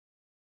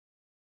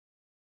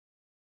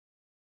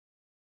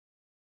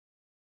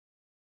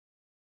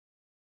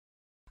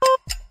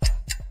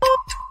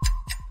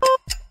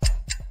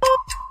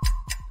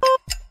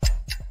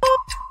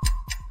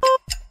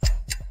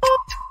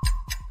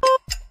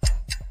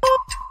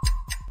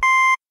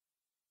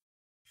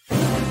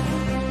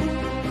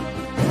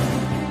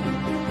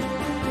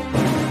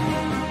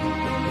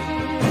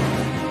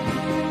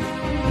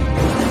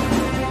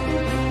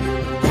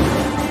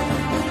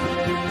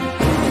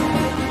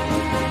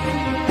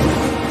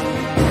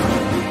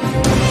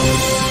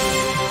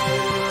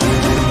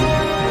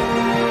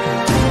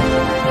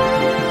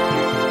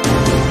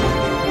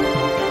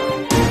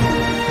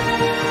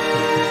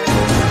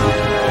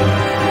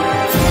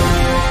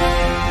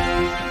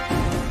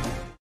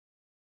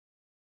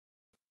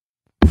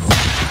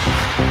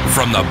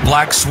From the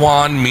Black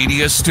Swan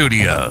Media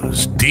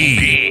Studios,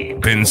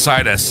 deep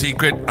inside a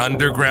secret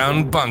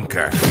underground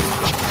bunker,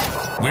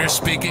 we're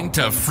speaking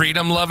to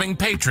freedom-loving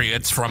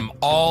patriots from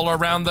all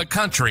around the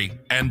country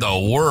and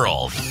the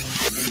world.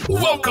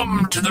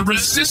 Welcome to the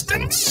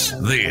Resistance.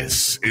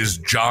 This is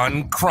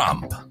John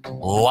Crump,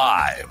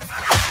 live.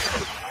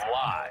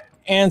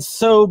 And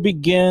so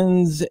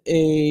begins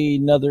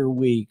another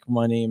week.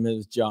 My name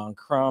is John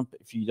Crump.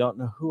 If you don't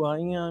know who I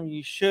am,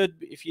 you should.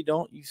 If you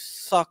don't, you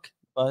suck.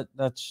 But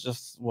that's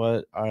just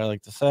what I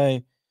like to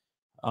say.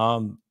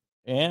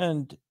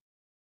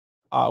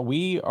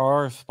 We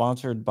are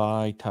sponsored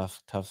by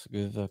Tusk. Tusk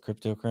is a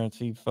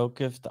cryptocurrency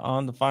focused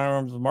on the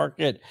firearms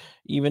market,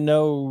 even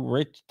though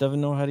Rich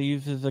doesn't know how to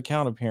use his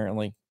account,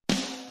 apparently.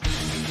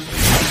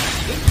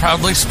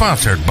 Proudly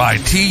sponsored by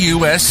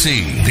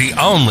TUSC, the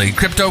only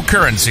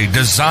cryptocurrency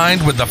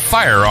designed with the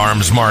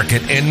firearms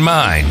market in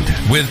mind,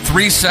 with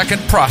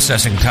 3-second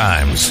processing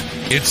times.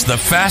 It's the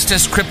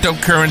fastest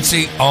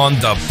cryptocurrency on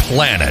the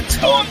planet.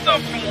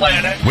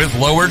 With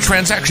lower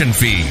transaction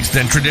fees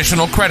than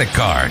traditional credit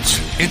cards.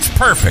 It's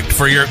perfect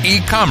for your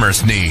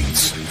e-commerce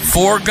needs.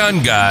 For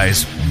gun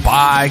guys,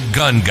 by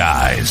gun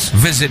guys.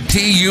 Visit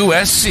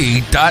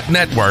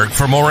TUSC.network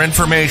for more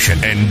information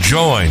and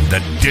join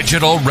the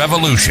digital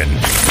revolution.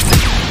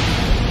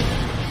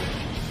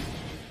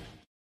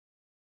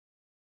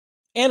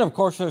 And of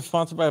course, they're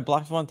sponsored by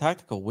Black Swan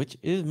Tactical, which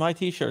is my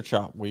t-shirt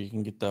shop where you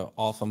can get the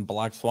awesome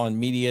Black Swan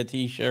Media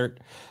t-shirt.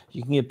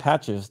 You can get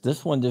patches.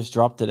 This one just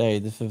dropped today.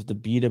 This is the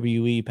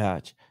BWE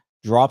patch.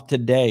 Dropped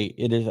today.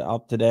 It is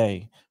out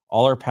today.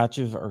 All our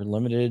patches are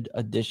limited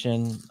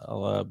edition.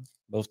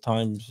 Most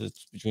times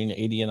it's between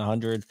 80 and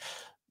 100.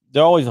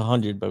 They're always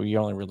 100, but we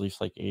only release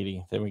like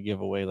 80. Then we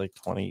give away like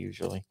 20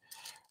 usually.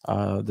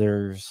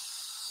 There's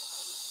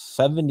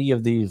 70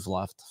 of these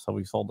left, so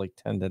we sold like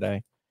 10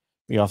 today.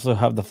 We also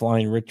have the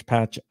Flying Rich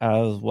patch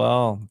as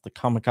well, the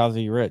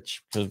Kamikaze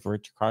Rich, because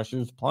Rich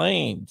crashes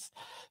planes.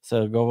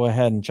 So go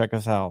ahead and check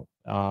us out.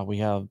 We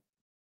have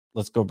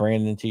Let's Go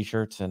Brandon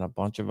t-shirts and a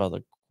bunch of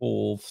other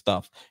cool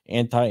stuff.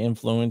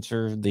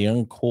 Anti-influencers, the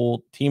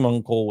Uncool, Team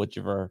Uncool, which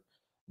is our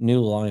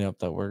new lineup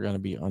that we're going to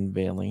be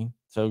unveiling.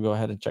 So go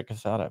ahead and check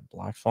us out at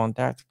Black Swan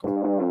Tactical.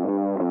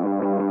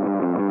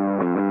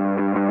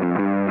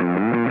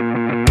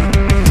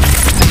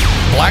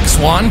 Black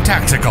Swan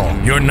Tactical,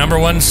 your number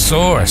one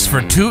source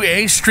for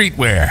 2A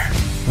streetwear.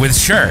 With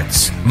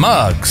shirts,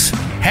 mugs,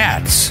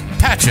 hats,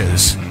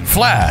 patches,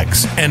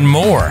 flags, and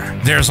more.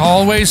 There's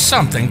always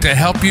something to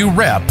help you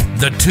rep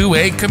the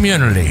 2A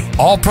community.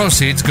 All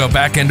proceeds go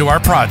back into our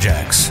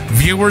projects.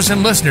 Viewers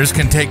and listeners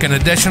can take an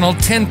additional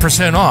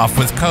 10% off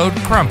with code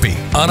CRUMPY.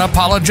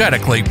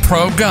 Unapologetically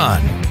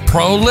pro-gun,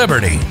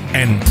 pro-liberty,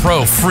 and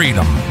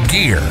pro-freedom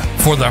gear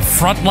for the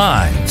front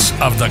lines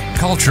of the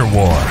culture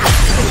war.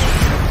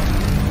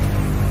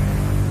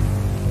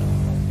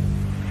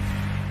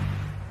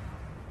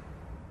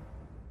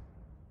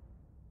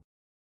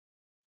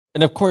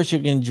 And of course, you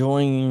can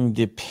join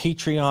the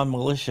Patreon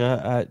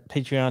militia at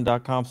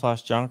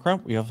patreon.com/John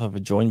Crump. We also have a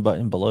join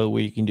button below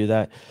where you can do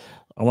that.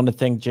 I want to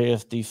thank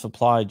JSD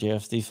Supply.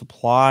 JSD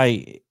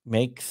Supply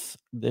makes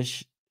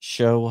this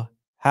show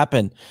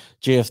happen.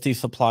 JSD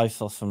Supply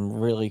sells some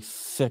really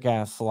sick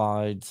ass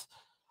slides,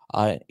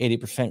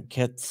 80%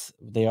 kits.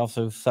 They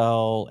also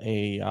sell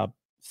a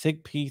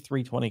SIG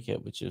P320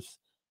 kit, which is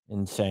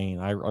insane.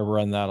 I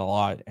run that a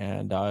lot,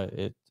 and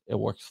it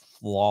works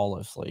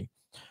flawlessly.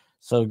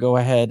 So go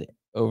ahead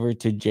over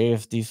to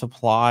JSD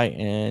Supply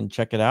and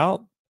check it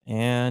out.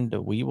 And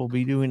we will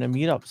be doing a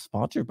meetup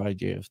sponsored by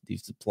JSD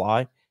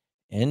Supply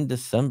in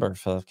December.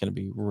 So that's going to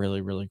be really,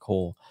 really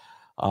cool.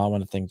 I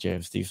want to thank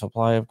JSD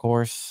Supply, of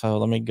course. So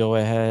let me go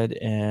ahead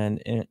and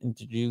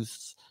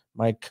introduce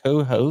my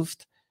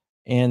co-host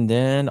and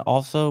then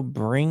also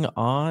bring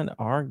on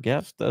our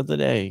guest of the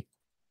day.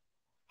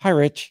 Hi,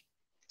 Rich.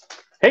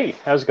 Hey,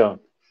 how's it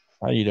going?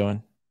 How you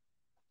doing?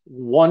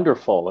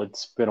 Wonderful.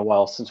 It's been a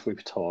while since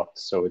we've talked,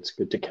 so it's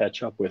good to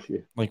catch up with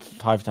you. Like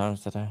 5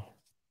 times today.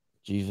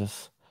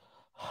 Jesus.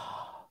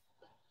 How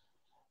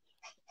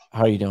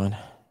are you doing?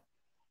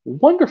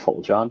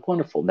 Wonderful, John.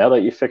 Wonderful. Now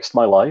that you fixed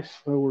my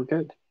life, we're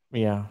good.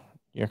 Yeah,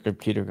 you're a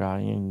computer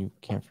guy and you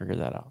can't figure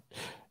that out.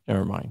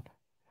 Never mind.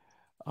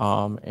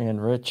 And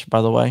Rich,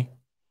 by the way.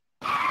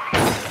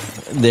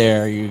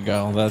 There you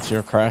go. That's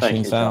your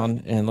crashing sound.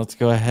 John. And let's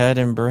go ahead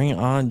and bring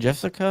on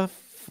Jessica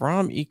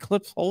from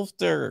Eclipse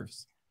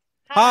Holsters.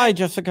 Hi,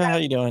 Jessica. How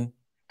you doing?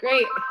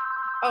 Great.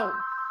 Oh,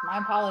 my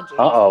apologies.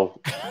 Uh-oh.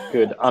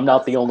 Good. I'm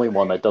not the only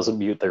one that doesn't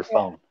mute their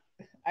phone.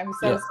 I'm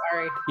so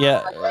sorry.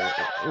 Yeah,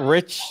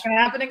 Rich. It's gonna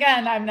happen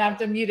again. I'm gonna have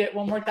to mute it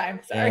one more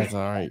time. Sorry. That's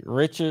all right.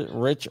 Rich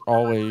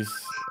always.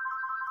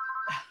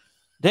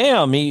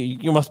 Damn,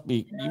 you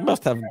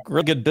must have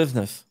real good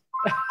business.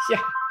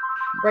 Yeah.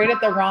 Right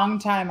at the wrong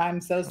time.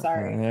 I'm so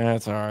sorry. Yeah,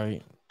 that's all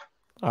right.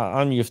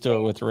 I'm used to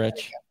it with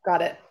Rich.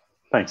 Got it.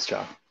 Thanks,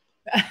 John.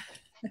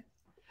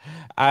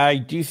 I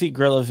do see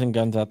Gorillas and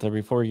Guns out there.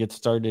 Before we get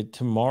started,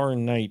 tomorrow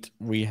night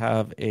we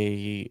have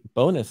a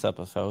bonus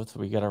episode. So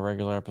we got a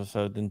regular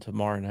episode. Then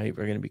tomorrow night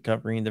we're going to be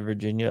covering the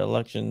Virginia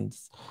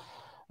elections.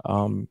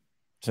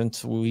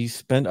 Since we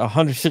spent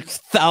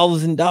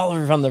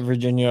 $106,000 on the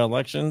Virginia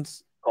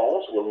elections,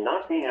 Calls will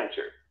not be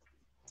answered.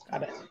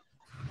 Got it.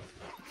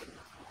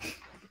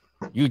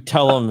 you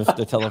tell him,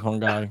 Mr. Telephone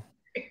Guy.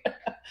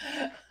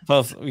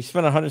 So we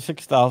spent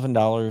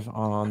 $106,000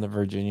 on the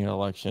Virginia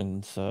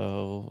election,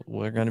 so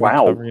we're going to be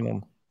covering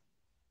them.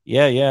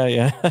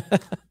 Yeah.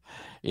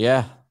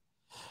 Yeah.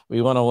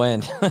 We want to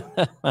win.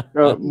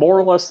 More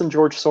or less than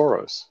George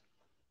Soros.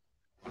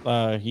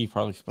 He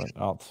probably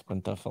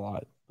outspent us a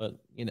lot, but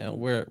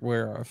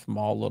we're a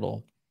small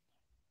little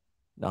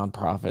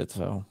nonprofit,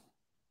 so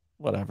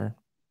whatever.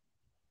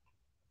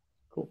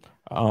 Cool.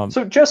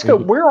 So Jessica,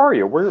 where are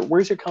you?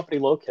 Where's your company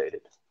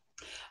located?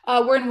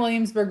 We're in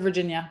Williamsburg,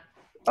 Virginia.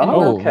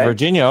 Oh, okay.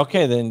 Virginia.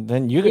 Okay,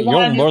 then you're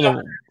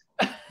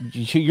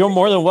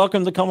more than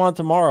welcome to come on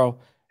tomorrow.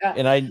 Yeah.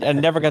 And I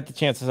never got the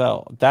chance to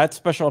tell. That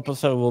special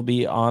episode will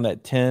be on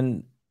at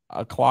 10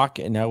 o'clock,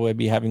 and now we'll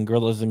be having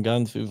Gorillas and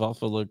Guns, who's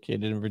also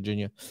located in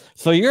Virginia.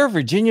 So you're a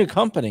Virginia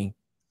company.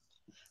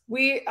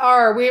 We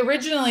are. We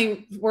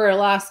originally were an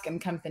Alaskan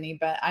company,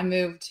 but I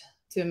moved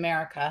to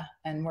America,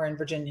 and we're in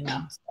Virginia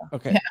now. So.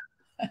 Okay.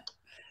 Yeah.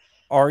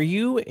 Are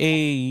you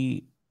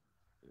a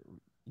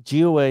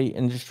GOA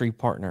industry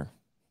partner?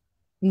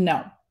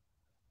 No.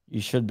 You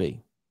should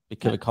be,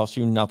 because it costs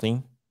you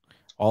nothing.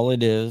 All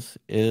it is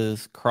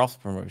cross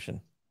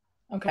promotion.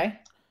 Okay.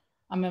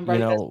 I'm going to write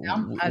this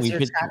down as you're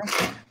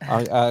chatting.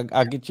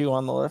 I'll get you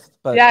on the list.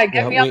 But yeah,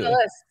 get me on the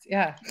list.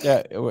 Yeah.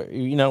 Yeah.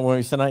 When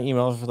we send out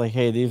emails, we're like,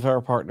 hey, these are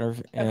our partners.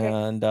 Okay.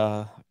 And,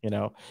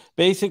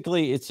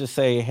 basically it's to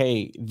say,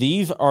 hey,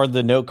 these are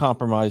the no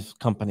compromise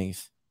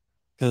companies,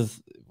 because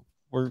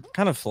we're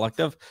kind of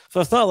selective. So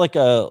it's not like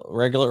a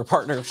regular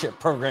partnership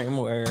program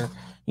where,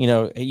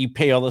 you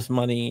pay all this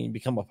money and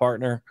become a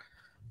partner.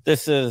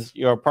 This is,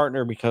 you're a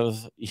partner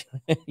because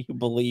you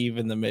believe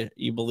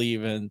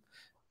in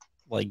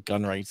like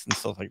gun rights and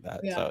stuff like that.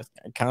 Yeah. So it's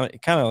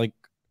kind of like,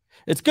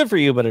 it's good for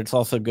you, but it's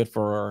also good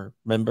for our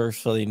members,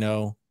 so they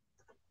know.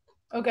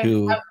 Okay.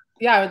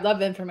 I would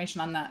love information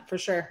on that for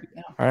sure.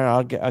 Yeah. All right,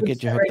 I'll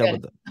get you hooked up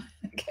with it.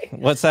 Okay.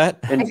 What's that?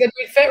 I said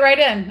we fit right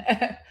in.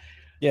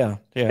 Yeah.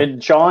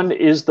 And John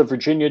is the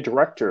Virginia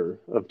director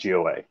of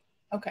GOA.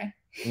 Okay.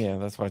 Yeah,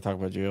 that's why I talk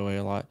about GOA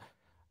a lot.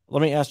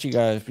 Let me ask you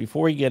guys,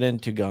 before we get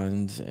into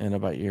guns and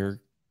about your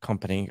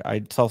company,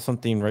 I saw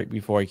something right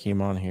before I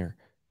came on here.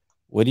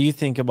 What do you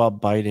think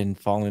about Biden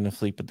falling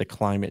asleep at the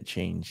climate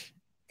change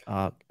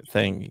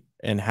thing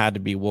and had to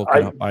be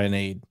woken up by an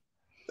aide?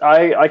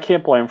 I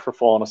can't blame him for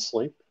falling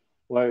asleep.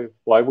 Why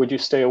would you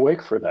stay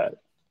awake for that?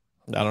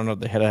 I don't know.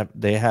 They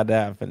had to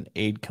have an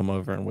aide come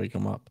over and wake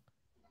him up.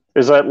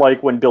 Is that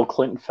like when Bill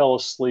Clinton fell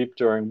asleep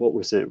during, what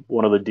was it,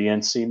 one of the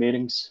DNC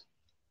meetings?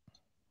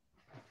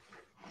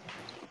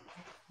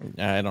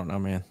 I don't know,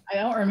 man. I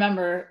don't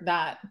remember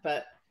that,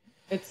 but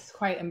it's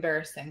quite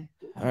embarrassing.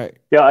 All right.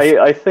 Yeah,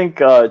 I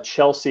think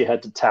Chelsea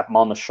had to tap him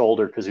on the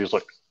shoulder because he was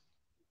like...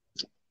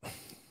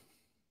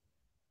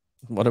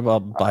 What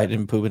about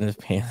Biden pooping his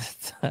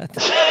pants?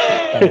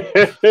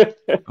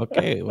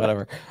 Okay,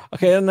 whatever.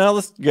 Okay, now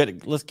let's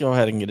go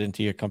ahead and get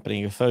into your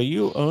company. So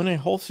you own a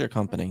holster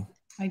company.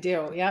 I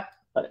do. Yep.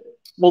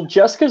 Well,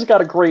 Jessica's got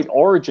a great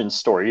origin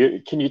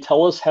story. Can you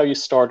tell us how you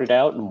started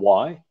out and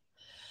why?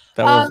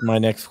 That was my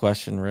next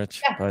question,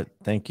 Rich. Yeah. But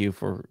thank you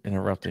for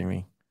interrupting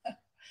me.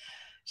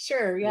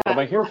 Sure. Yeah. What am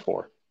I here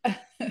for?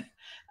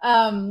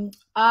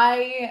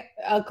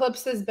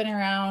 Eclipse has been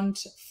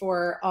around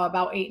for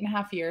about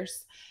 8.5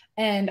 years.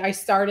 And I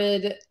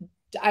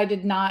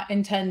did not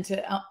intend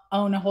to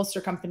own a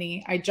holster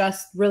company. I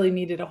just really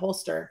needed a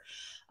holster.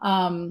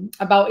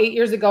 About 8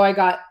 years ago, I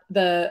got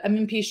the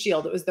M&P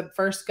Shield. It was the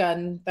first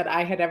gun that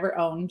I had ever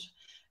owned.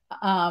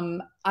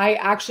 I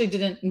actually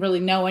didn't really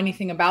know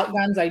anything about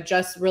guns. I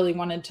just really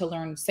wanted to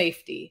learn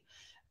safety.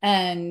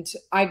 And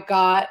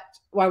I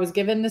was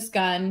given this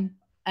gun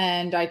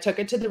and I took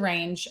it to the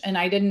range, and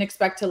I didn't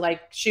expect to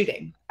like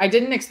shooting. I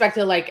didn't expect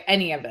to like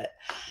any of it.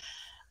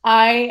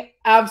 I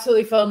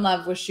absolutely fell in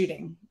love with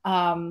shooting.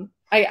 I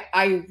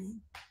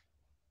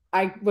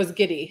was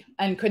giddy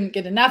and couldn't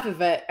get enough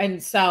of it.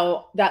 And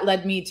so that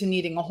led me to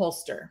needing a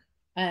holster.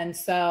 And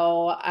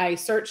so I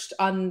searched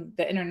on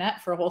the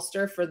internet for a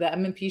holster for the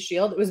M&P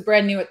Shield. It was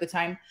brand new at the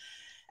time,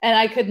 and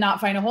I could not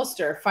find a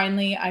holster.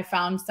 Finally, I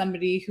found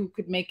somebody who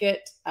could make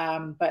it,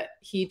 but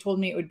he told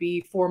me it would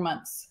be 4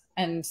 months.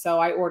 And so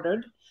I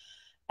ordered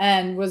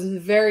and was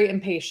very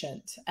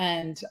impatient,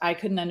 and I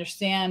couldn't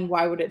understand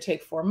why would it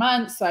take 4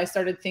 months. So I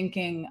started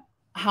thinking,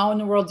 how in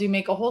the world do you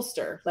make a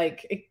holster?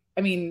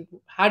 How do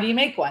you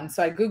make one?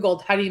 So I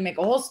Googled, how do you make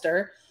a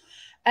holster?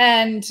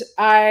 And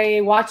I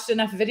watched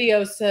enough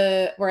videos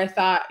where I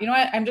thought, you know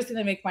what, I'm just going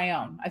to make my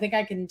own. I think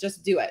I can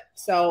just do it.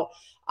 So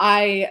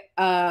I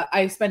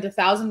spent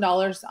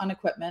 $1,000 on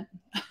equipment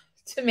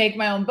to make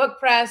my own book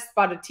press,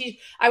 bought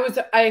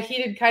I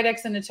heated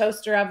Kydex in a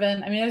toaster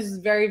oven. I mean, this is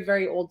very,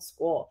 very old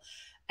school.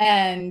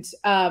 And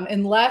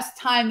in less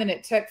time than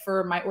it took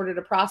for my order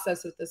to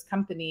process with this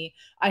company,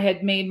 I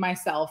had made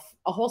myself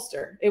a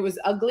holster. It was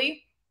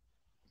ugly,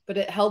 but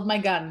it held my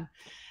gun.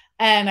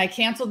 And I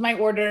canceled my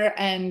order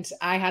and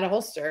I had a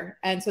holster.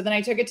 And so then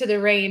I took it to the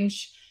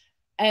range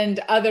and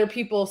other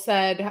people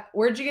said,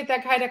 "Where'd you get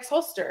that Kydex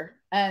holster?"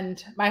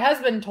 And my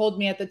husband told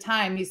me at the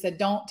time, he said,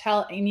 "Don't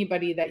tell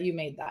anybody that you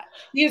made that."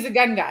 He was a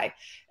gun guy.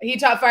 He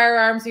taught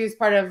firearms. He was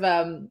part of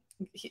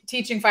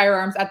teaching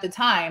firearms at the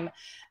time.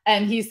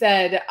 And he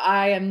said,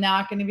 "I am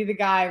not going to be the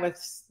guy with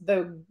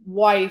the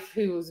wife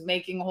who's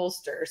making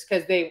holsters,"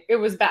 because it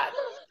was bad.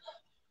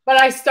 But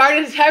I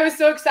was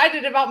so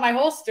excited about my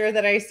holster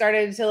that I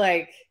started to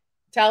like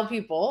tell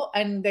people,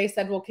 and they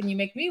said, "Well, can you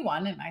make me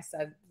one?" And I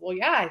said, "Well,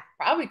 yeah, I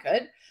probably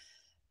could."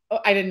 Oh,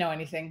 I didn't know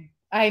anything.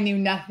 I knew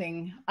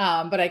nothing.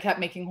 But I kept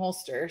making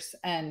holsters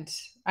and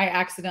I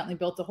accidentally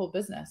built a whole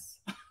business.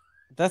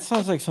 That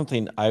sounds like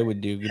something I would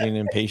do, getting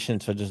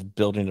impatient for just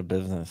building a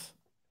business.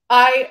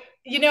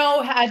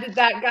 Had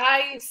that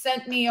guy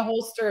sent me a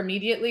holster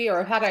immediately,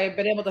 or had I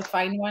been able to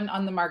find one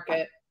on the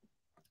market,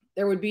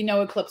 there would be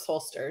no Eclipse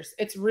holsters.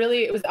 It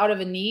was out of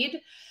a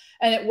need,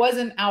 and it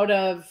wasn't out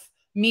of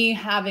me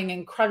having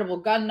incredible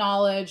gun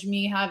knowledge,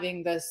 me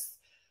having this,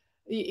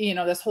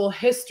 this whole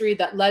history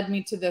that led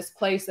me to this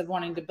place of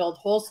wanting to build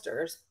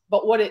holsters.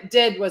 But what it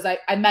did was I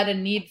met a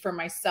need for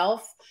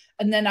myself,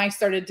 and then I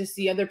started to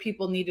see other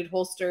people needed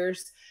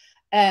holsters,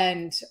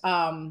 and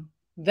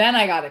then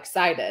I got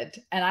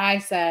excited and I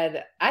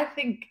said, I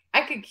think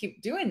I could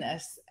keep doing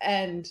this.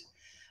 And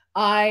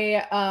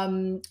I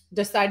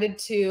decided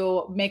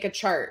to make a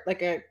chart,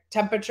 like a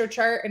temperature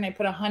chart. And I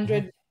put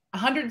 100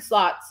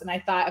 slots. And I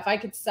thought if I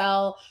could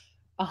sell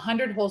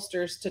 100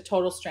 holsters to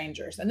total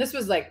strangers. And this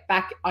was like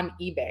back on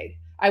eBay.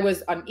 I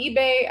was on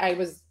eBay. I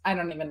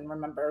don't even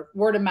remember,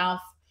 word of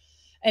mouth.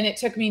 And it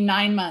took me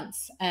 9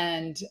 months.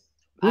 And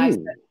I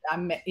said,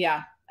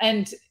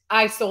 And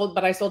I sold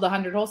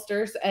 100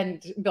 holsters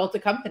and built a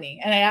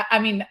company. And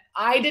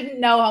I didn't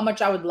know how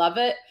much I would love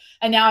it.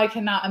 And now I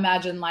cannot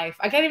imagine life.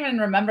 I can't even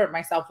remember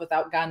myself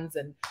without guns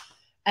and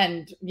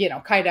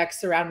Kydex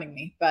surrounding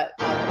me. But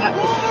that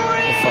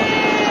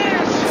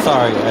was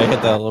sorry, I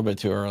hit that a little bit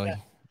too early.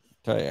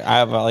 Yeah.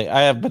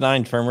 I have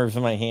benign tremors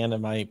in my hand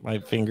and my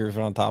fingers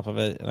are on top of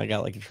it, and I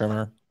got like a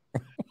tremor.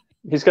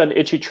 He's got an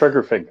itchy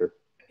trigger finger.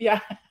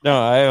 Yeah.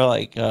 No, I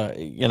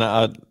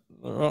have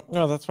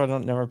no, that's why I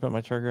don't never put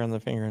my trigger on the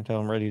finger until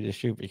I'm ready to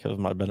shoot, because of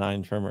my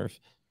benign tremors.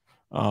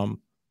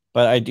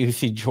 But I do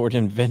see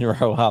Jordan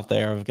Vinrow out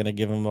there. I was going to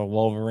give him a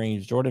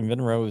Wolverines. Jordan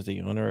Vinrow is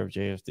the owner of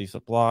JFD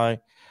Supply.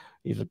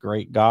 He's a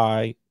great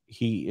guy.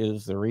 He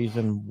is the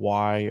reason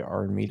why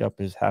our meetup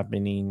is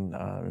happening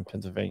in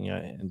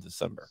Pennsylvania in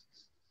December.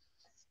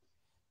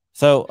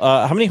 So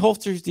how many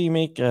holsters do you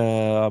make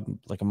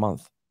like a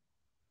month?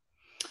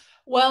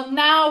 Well,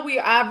 now we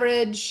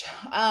average,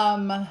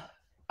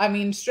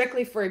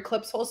 strictly for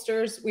Eclipse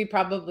holsters, we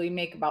probably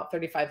make about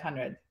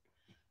 3,500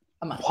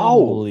 a month.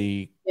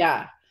 Holy.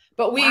 Yeah.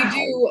 But we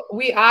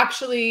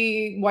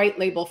actually white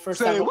label for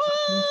several.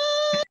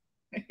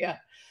 Yeah.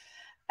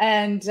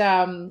 And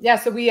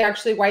so we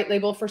actually white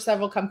label for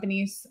several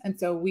companies. And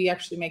so we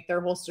actually make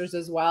their holsters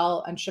as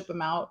well and ship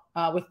them out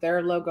with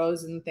their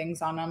logos and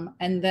things on them.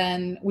 And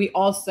then we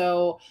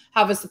also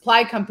have a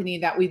supply company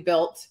that we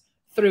built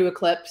through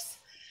Eclipse.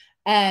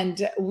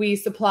 And we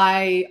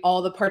supply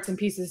all the parts and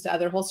pieces to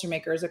other holster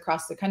makers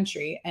across the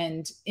country.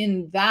 And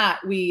in that,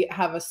 we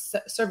have a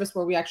service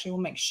where we actually will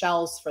make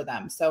shells for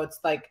them. So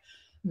it's like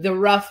the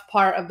rough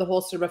part of the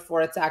holster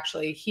before it's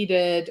actually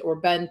heated or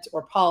bent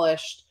or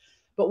polished.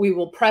 But we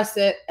will press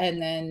it,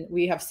 and then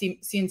we have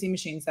CNC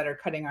machines that are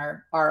cutting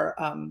our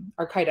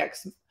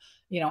Kydex,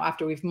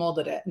 after we've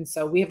molded it. And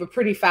so we have a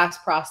pretty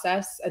fast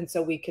process, and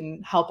so we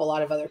can help a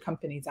lot of other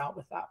companies out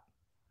with that.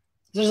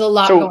 There's a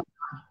lot going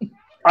on.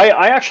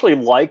 I actually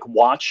like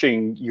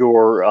watching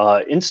your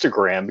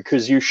Instagram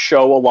because you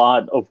show a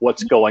lot of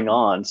what's going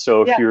on.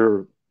 So if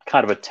you're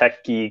kind of a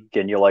tech geek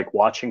and you like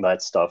watching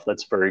that stuff,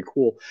 that's very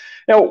cool.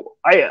 Now,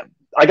 I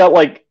got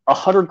like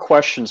 100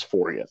 questions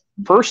for you.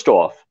 First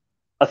off,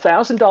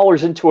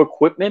 $1,000 into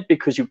equipment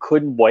because you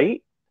couldn't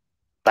wait?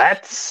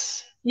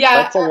 That's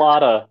a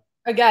lot of...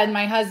 Again,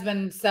 my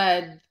husband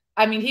said,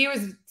 he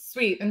was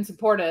sweet and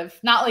supportive.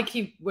 Not like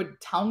he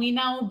would tell me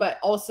no, but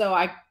also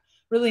I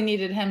really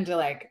needed him to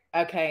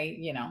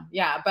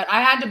but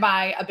I had to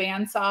buy a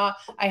bandsaw.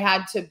 I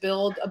had to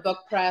build a book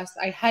press.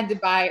 I had to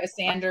buy a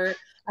sander.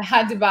 I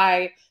had to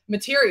buy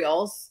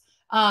materials.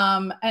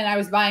 And I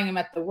was buying them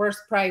at the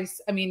worst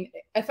price.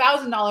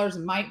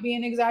 $1,000 might be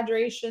an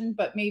exaggeration,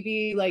 but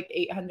maybe like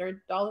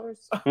 $800.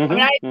 I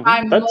had to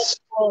buy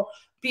multiple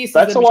pieces.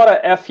 That's a lot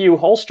of FU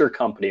holster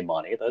company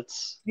money.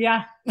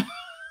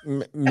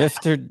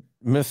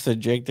 Mr.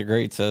 Jake the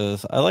Great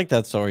says, I like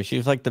that story. She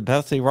was like the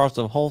Betsy Ross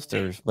of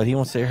holsters, but he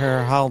wants to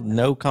hear how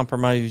no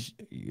compromise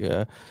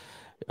you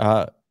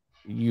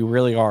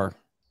really are.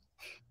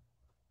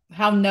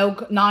 How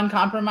no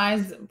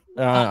non-compromise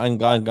on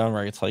gun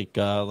rights, like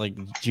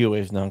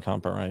GeoWave's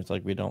non-compromise,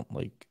 like we don't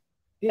like.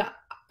 Yeah,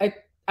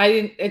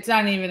 It's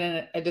not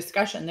even a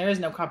discussion. There is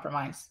no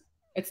compromise.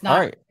 It's not.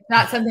 Right. It's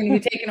not something to be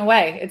taken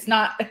away. It's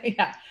not.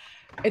 Yeah.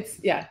 It's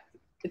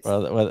It's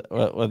well,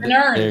 been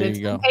earned. There it's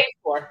you go. been paid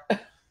for.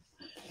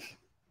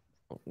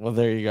 Well,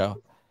 there you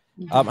go.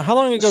 Mm-hmm. How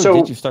long ago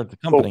did you start the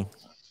company?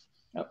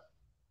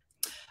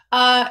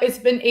 It's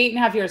been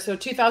 8.5 years. So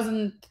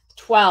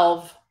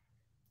 2012,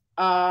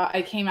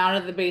 I came out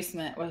of the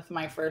basement with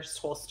my first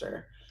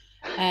holster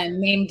and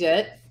named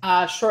it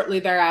shortly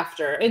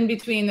thereafter, in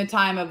between the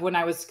time of when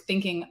I was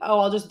thinking, oh,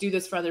 I'll just do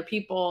this for other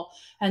people,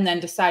 and then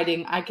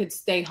deciding I could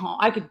stay home.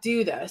 I could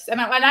do this.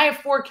 And I have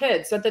 4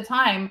 kids. So at the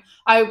time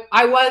I've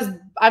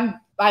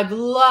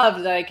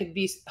loved that I could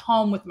be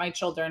home with my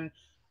children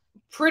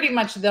pretty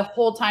much the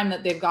whole time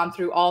that they've gone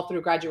through, all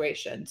through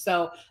graduation.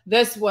 So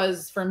this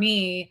was for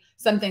me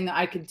something that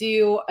I could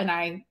do. And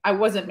I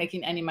wasn't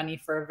making any money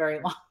for a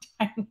very long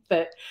time,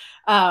 but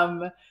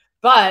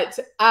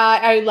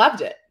I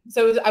loved it.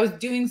 So I was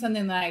doing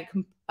something that I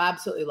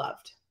absolutely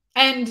loved.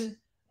 And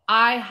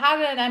I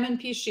had an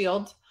M&P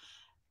Shield.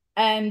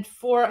 And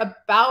for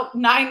about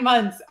 9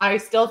 months, I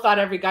still thought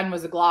every gun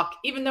was a Glock,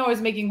 even though I was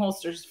making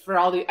holsters for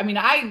all the,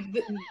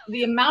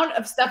 the amount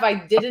of stuff I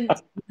didn't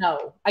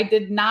know. I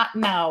did not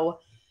know.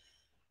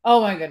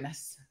 Oh my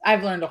goodness.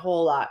 I've learned a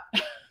whole lot.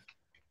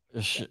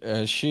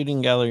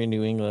 Shooting Gallery in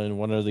New England,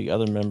 one of the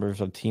other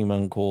members of Team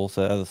Uncool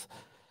says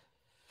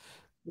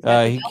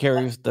he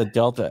carries the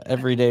Delta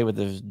every day with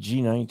his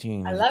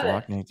G19. I love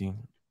Glock it. 19.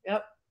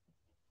 Yep.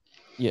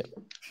 Yeah.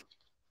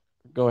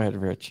 Go ahead,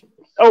 Rich.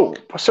 Oh,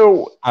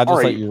 so I'll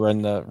just let you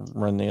run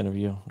the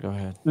interview. Go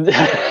ahead.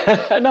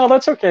 No,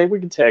 that's okay. We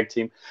can tag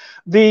team.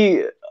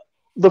 The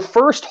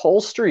first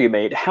holster you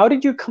made, how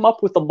did you come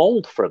up with the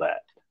mold for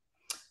that?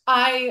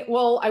 I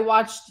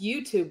watched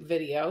YouTube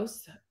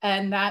videos,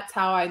 and that's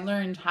how I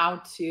learned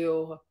how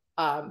to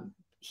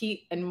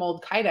heat and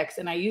mold Kydex,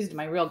 and I used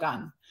my real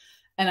gun.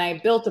 And I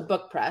built a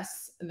book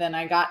press. And then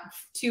I got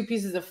 2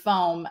 pieces of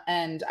foam,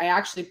 and I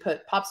actually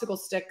put popsicle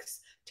sticks,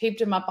 taped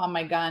them up on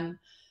my gun.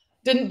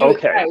 Didn't do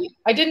it right.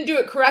 I didn't do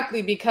it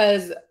correctly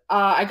because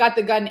I got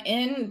the gun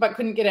in, but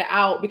couldn't get it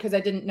out because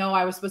I didn't know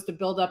I was supposed to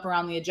build up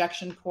around the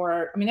ejection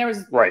port. I mean, there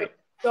was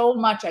so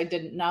much I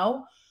didn't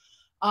know.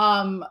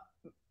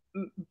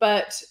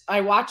 But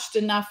I watched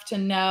enough to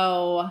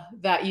know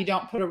that you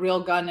don't put a real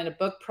gun in a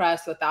book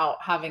press without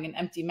having an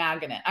empty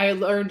mag in it. I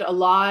learned a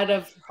lot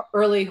of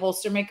early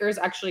holster makers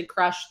actually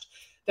crushed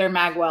their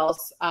magwells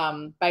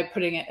by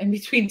putting it in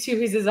between 2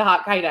 pieces of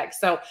hot Kydex.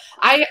 So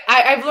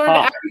I've learned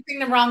everything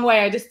the wrong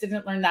way. I just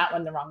didn't learn that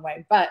one the wrong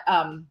way. But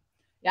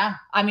yeah,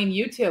 I mean,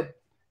 YouTube.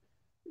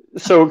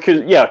 So,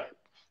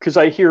 because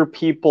I hear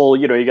people,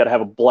 you got to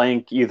have a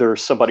blank, either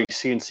somebody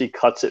CNC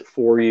cuts it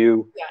for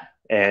you. Yeah.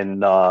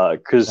 And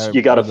because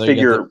you got to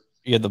figure.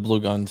 You had the blue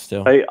gun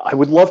still. I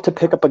would love to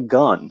pick up a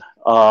gun.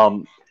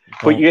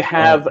 But you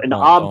have an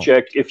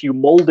object, if you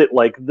mold it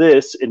like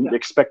this and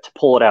expect to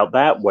pull it out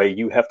that way,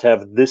 you have to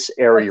have this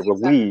area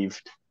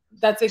relieved.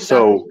 That's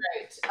exactly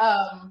right.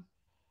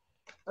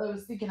 I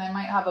was thinking I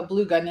might have a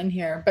blue gun in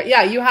here. But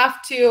yeah, you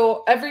have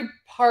to, every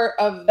part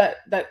of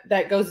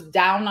that goes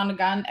down on a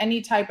gun,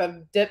 any type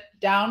of dip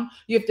down,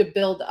 you have to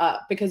build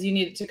up because you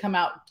need it to come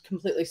out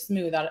completely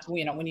smooth out,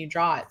 when you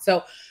draw it.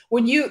 So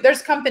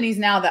there's companies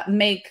now that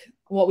make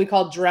what we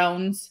call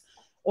drones,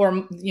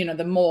 or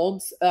the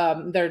molds,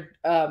 they're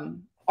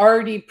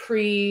already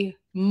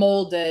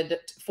pre-molded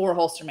for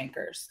holster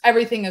makers.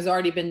 Everything has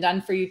already been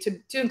done for you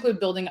to include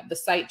building up the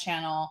site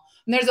channel.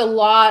 And there's a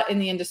lot in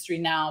the industry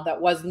now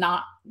that was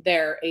not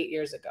there 8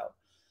 years ago.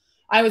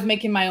 I was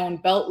making my own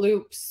belt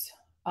loops.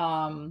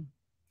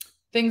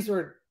 Things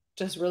were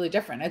just really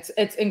different.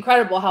 It's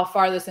incredible how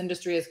far this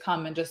industry has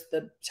come in just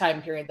the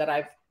time period that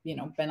I've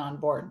been on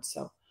board.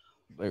 So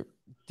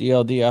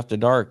DLD After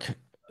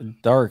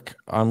Dark,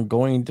 I'm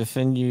going to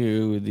send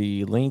you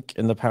the link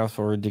and the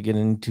password to get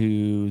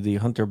into the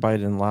Hunter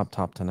Biden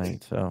laptop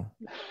tonight. So,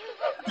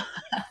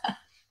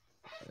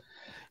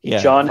 yeah,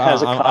 John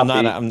has a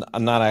copy.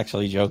 I'm not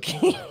actually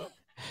joking.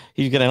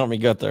 He's gonna help me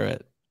go through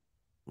it.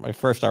 My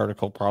first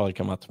article will probably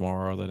come out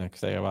tomorrow or the next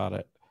day about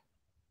it.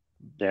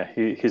 Yeah,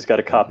 he's got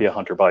a copy of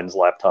Hunter Biden's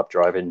laptop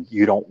drive, and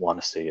you don't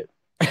want to see it.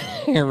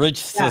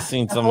 Rich has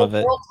seen some of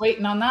it. World's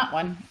waiting on that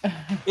one.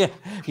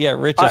 yeah.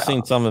 Rich has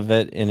seen some of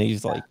it, and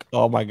he's like,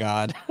 "Oh my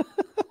god!"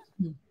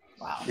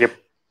 Wow. Yep.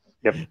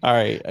 All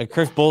right,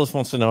 Chris Bullis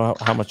wants to know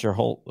how much your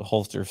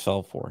holsters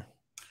sell for.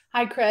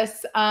 Hi,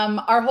 Chris.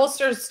 Our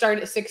holsters start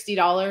at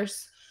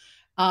 $60.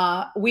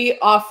 We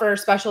offer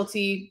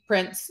specialty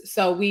prints,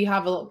 so we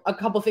have a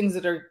couple things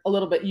that are a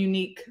little bit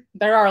unique.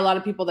 There are a lot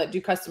of people that do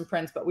custom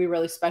prints, but we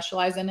really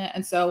specialize in it,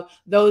 and so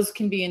those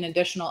can be an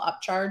additional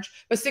upcharge.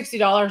 But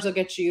 $60 will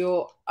get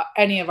you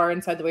any of our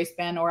inside the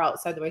waistband or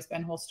outside the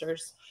waistband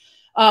holsters.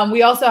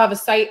 We also have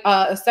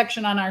a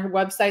section on our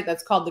website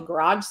that's called the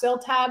Garage Sale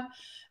tab,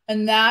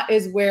 and that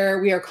is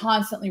where we are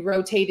constantly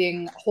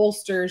rotating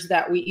holsters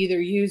that we either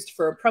used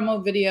for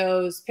promo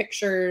videos,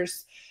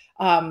 pictures,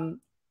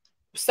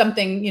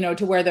 something,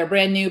 to where they're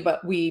brand new,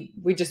 but we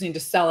just need to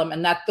sell them.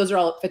 And those are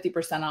all at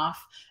 50%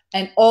 off.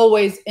 And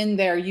always in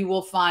there, you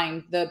will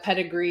find the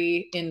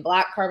pedigree in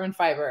black carbon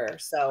fiber.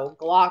 So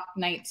Glock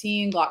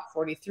 19, Glock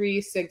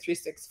 43, SIG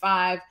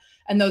 365,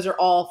 and those are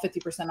all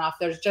 50% off.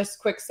 There's just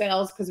quick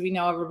sales because we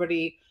know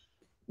everybody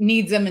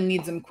needs them and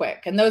needs them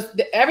quick. And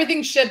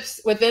everything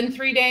ships within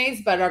 3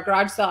 days, but our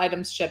garage sale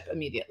items ship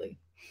immediately.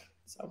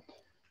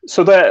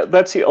 So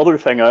that's the other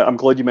thing. I'm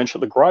glad you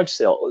mentioned the garage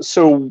sale.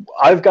 So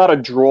I've got a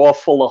drawer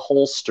full of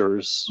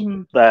holsters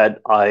that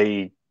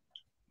I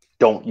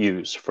don't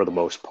use for the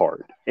most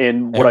part.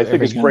 And what I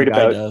think is great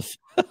about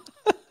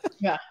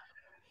yeah,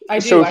 I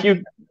do. So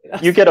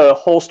if you get a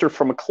holster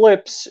from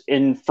Eclipse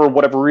and for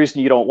whatever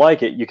reason you don't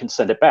like it, you can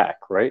send it back,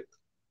 right?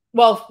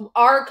 Well,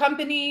 our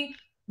company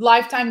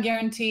lifetime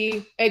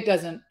guarantee, it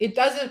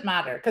doesn't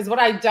matter, because what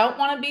I don't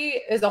want to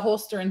be is a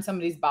holster in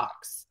somebody's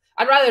box.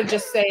 I'd rather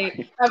just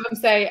have them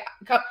say,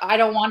 I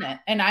don't want it.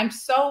 And I'm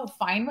so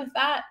fine with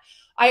that.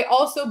 I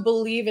also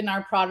believe in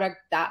our product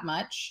that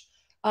much.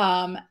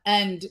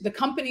 And the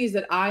companies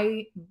that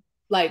I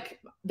like,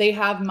 they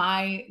have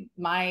my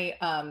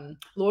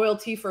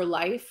loyalty for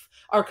life,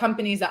 are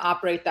companies that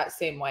operate that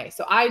same way.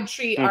 So I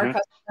treat our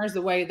customers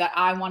the way that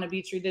I want to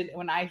be treated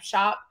when I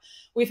shop.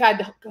 We've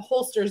had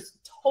holsters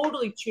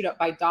totally chewed up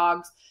by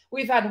dogs.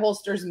 We've had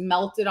holsters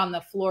melted on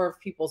the floor of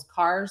people's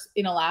cars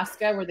in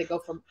Alaska, where they go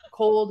from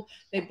cold,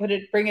 they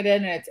bring it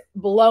in and it's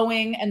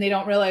blowing and they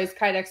don't realize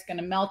Kydex is going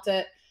to melt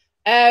it.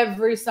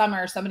 Every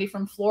summer, somebody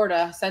from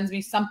Florida sends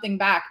me something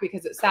back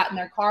because it sat in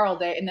their car all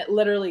day and it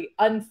literally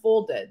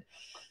unfolded.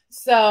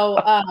 So,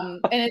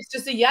 and it's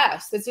just a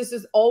yes. It's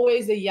just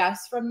always a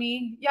yes from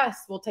me.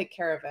 Yes, we'll take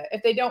care of it.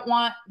 If they don't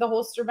want the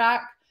holster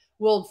back,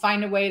 we'll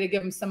find a way to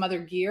give them some other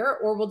gear,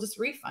 or we'll just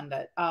refund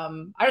it.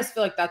 I just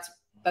feel like that's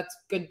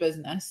good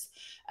business,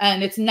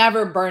 and it's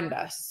never burned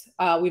us.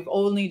 We've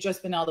only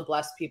just been able to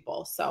bless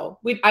people. So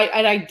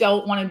I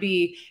don't want to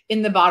be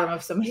in the bottom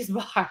of somebody's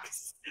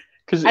box.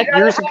 Because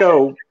years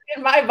ago,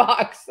 in my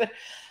box,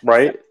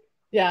 right? So,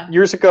 yeah.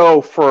 Years ago,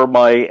 for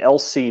my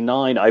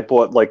LC9, I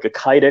bought like a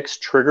Kydex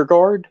trigger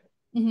guard,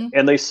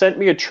 and they sent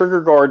me a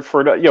trigger guard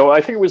for,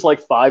 I think it was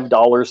like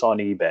 $5 on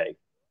eBay,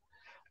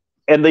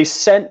 and they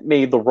sent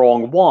me the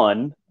wrong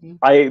one.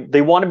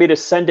 They wanted me to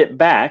send it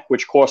back,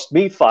 which cost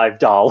me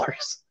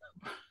 $5,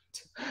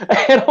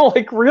 and I'm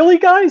like, really,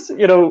 guys?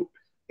 You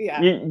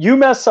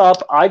mess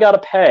up, I gotta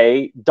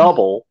pay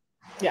double.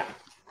 Yeah.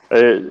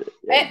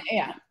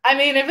 Yeah. I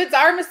mean, if it's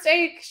our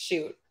mistake,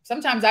 shoot.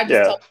 Sometimes I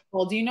just tell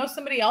people, do you know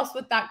somebody else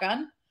with that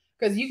gun?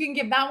 Because you can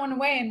give that one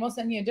away and we'll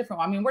send you a different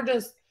one. I mean, we're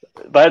just...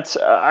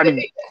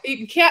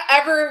 you can't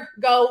ever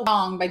go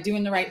wrong by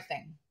doing the right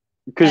thing.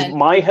 Because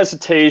my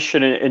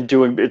hesitation in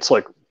doing... It's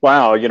like,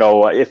 wow,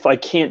 if I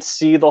can't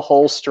see the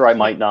holster, I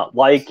might not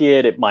like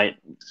it. It might...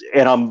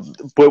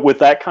 But with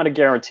that kind of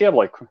guarantee, I'm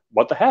like,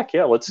 what the heck?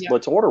 Yeah,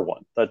 let's order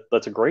one.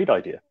 That's a great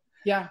idea.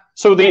 Yeah.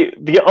 So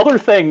the other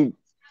thing...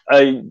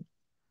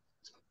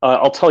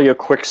 I'll tell you a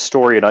quick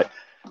story. And I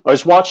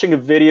was watching a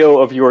video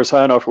of yours. I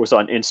don't know if it was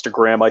on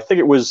Instagram. I think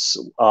it was,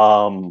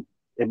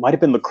 it might have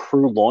been the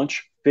crew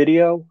launch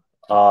video.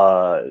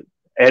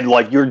 And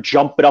like you're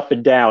jumping up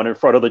and down in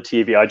front of the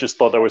TV. I just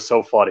thought that was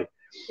so funny.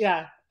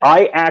 Yeah.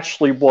 I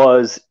actually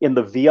was in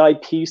the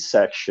VIP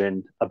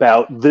section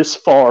about this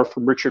far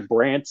from Richard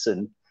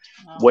Branson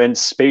when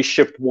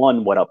Spaceship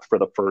One went up for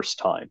the first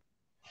time.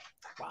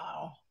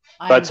 Wow.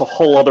 That's a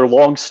whole other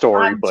long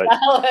story. I'm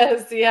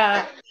jealous.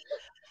 Yeah.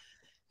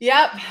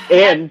 Yep.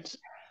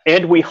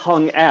 And we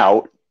hung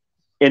out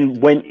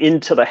and went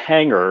into the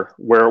hangar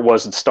where it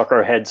was and stuck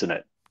our heads in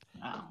it.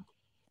 Wow.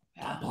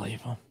 I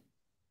believe him.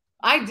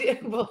 I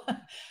did,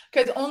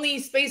 because only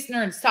space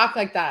nerds talk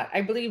like that.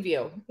 I believe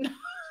you.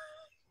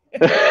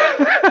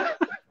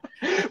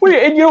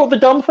 Wait, and the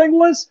dumb thing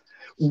was,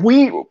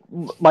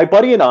 my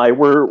buddy and I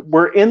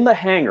were in the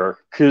hangar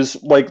because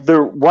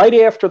right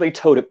after they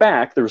towed it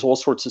back, there was all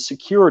sorts of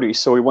security.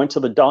 So we went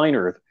to the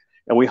diner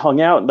and we hung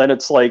out, and then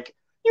it's like,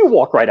 you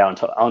walk right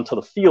onto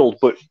the field,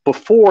 but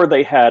before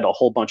they had a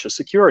whole bunch of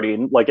security,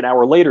 and like an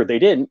hour later they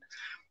didn't.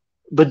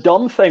 The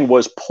dumb thing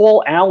was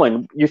Paul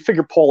Allen. You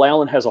figure Paul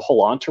Allen has a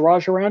whole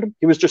entourage around him.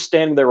 He was just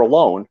standing there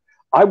alone.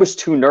 I was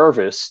too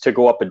nervous to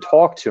go up and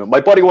talk to him.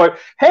 My buddy went,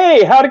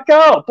 "Hey, how'd it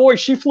go? Boy,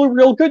 she flew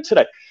real good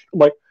today." I'm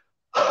like,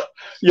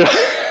 yeah.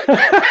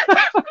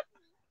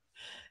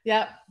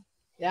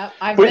 Yep.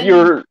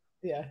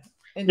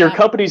 Your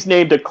company's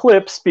named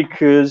Eclipse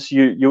because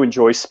you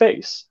enjoy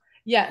space.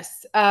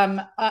 Yes.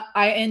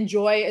 I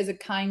enjoy is a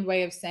kind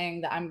way of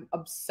saying that I'm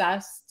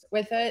obsessed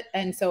with it.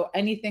 And so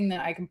anything that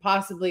I can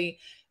possibly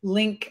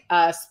link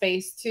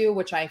space to,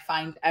 which I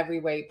find every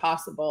way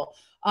possible,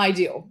 I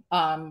do.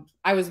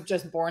 I was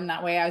just born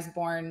that way. I was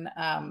born,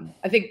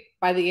 I think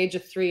by the age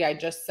of 3, I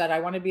just said,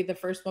 I want to be the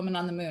first woman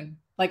on the moon.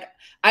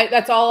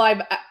 That's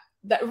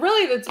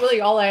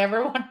really all I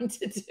ever wanted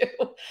to do.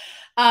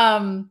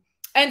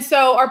 And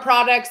so our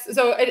products,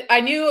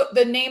 I knew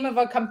the name of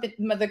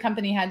the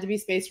company had to be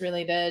space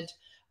related.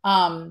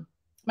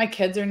 My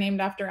kids are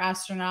named after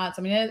astronauts.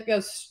 I mean, it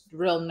goes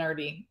real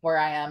nerdy where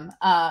I am.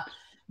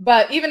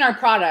 But even our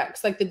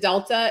products, like the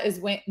Delta is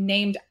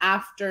named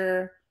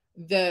after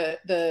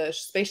the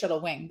space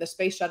shuttle wing. The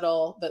space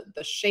shuttle,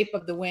 the shape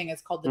of the wing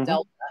is called the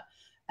Delta,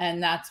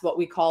 and that's what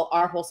we call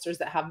our holsters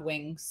that have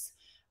wings.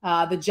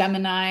 The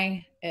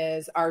Gemini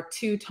is our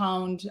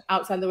two-toned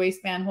outside the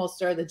waistband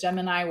holster. The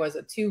Gemini was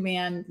a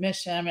two-man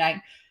mission. I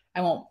mean,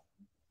 I won't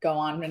go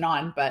on and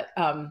on, but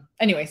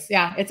anyways,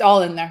 yeah, it's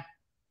all in there.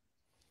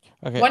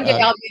 Okay. One day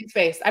I'll be in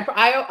space.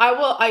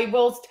 I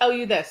will tell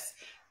you this.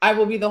 I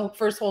will be the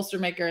first holster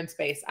maker in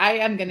space. I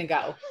am going to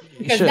go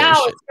because it's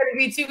going to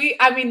be too.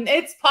 I mean,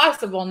 it's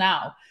possible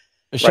now.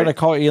 Should I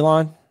call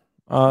Elon?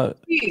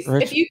 Please,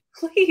 Rich? if you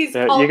please.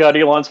 You got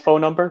Elon's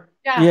phone number?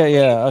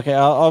 Yeah. Okay,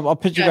 I'll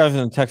put you guys in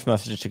a text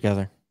message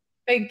together.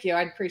 Thank you.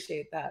 I'd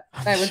appreciate that.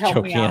 That would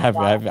help me out.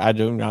 I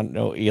do not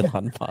know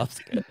Elon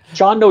Musk.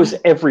 John knows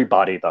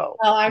everybody, though.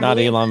 Well, not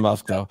Elon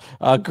Musk, though.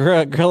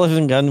 Gorillas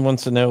and Gun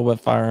wants to know what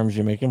firearms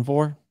you're making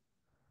for.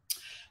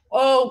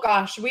 Oh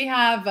gosh, we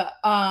have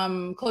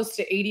close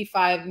to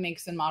 85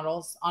 makes and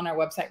models on our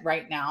website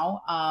right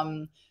now.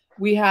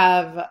 We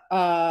have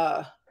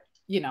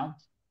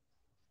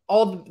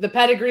all the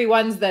pedigree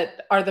ones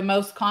that are the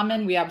most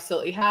common. We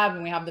absolutely have,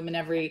 and we have them in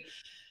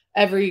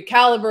every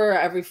caliber,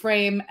 every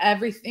frame.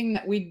 Everything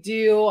that we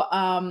do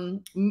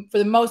for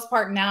the most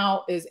part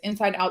now is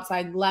inside,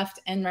 outside, left,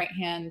 and right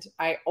hand.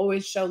 I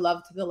always show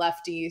love to the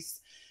lefties.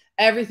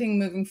 Everything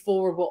moving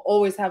forward will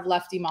always have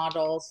lefty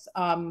models.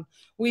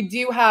 We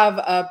do have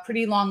a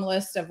pretty long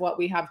list of what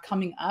we have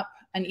coming up.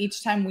 And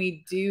each time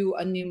we do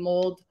a new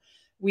mold,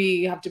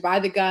 we have to buy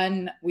the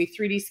gun, we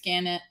 3D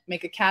scan it,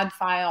 make a CAD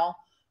file.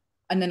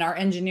 And then our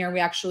engineer, we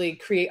actually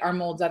create our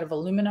molds out of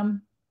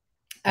aluminum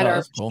at our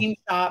machine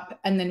shop.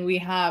 And then we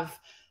have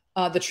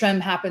the trim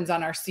happens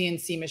on our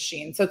CNC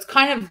machine. So it's a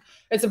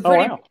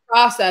pretty big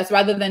process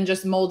rather than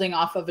just molding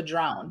off of a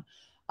drone.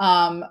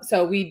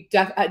 So we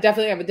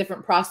definitely have a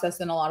different process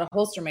than a lot of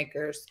holster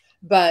makers,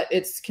 but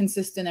it's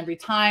consistent every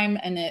time.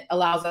 And it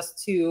allows us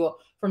to,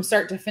 from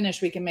start to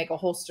finish, we can make a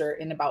holster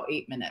in about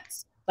 8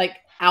 minutes, like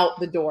out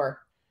the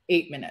door,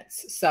 8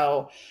 minutes.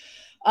 So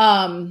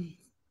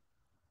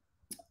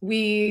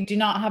we do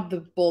not have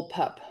the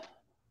bullpup.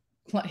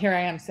 Here I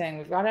am saying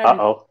we've got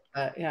everything.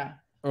 Yeah.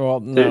 Well,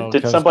 no,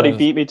 did somebody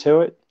beat me to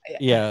it?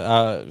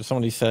 Yeah.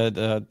 Somebody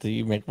said, do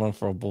you make one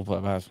for a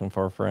bullpup? Asking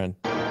for a friend.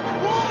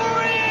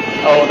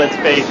 Oh, that's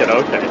Bacon.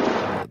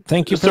 Okay.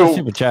 Thank you for the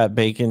super chat,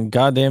 Bacon.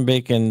 Goddamn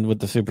Bacon with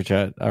the super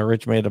chat.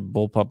 Rich made a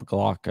bullpup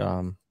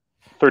Glock.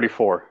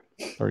 34.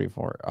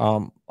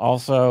 34.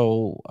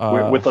 Also,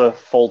 with a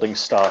folding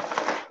stock.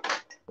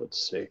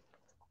 Let's see.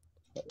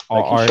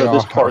 I can show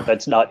this part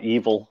that's not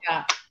evil.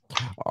 Yeah.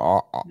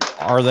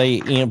 Are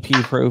they EMP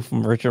proof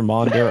from Richard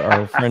Monder,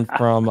 our friend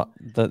from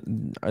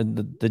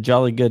the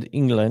Jolly Good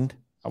England?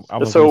 I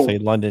was going to say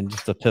London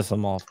just to piss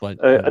him off, but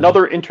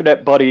another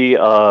internet buddy,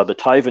 the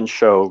Tyven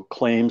Show,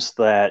 claims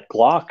that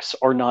Glocks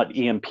are not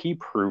EMP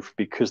proof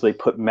because they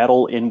put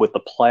metal in with the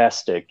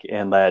plastic,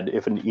 and that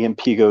if an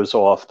EMP goes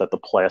off, that the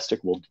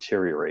plastic will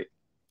deteriorate.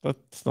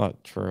 That's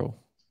not true.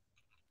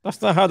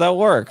 That's not how that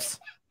works.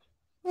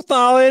 That's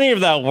not how any of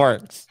that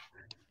works.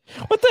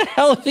 What the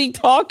hell is he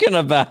talking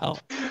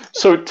about?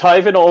 So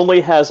Tyven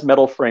only has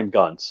metal frame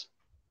guns.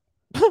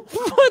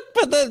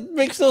 but that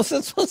makes no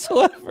sense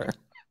whatsoever.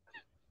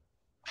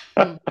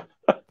 All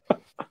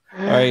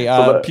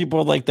right,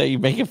 people like that you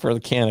make it for the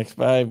mechanics,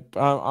 but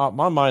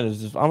my mind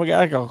is just I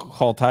gotta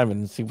call Tyven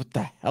and see what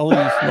the hell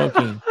are you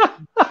smoking.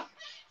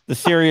 The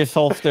Sirius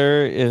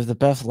holster is the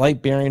best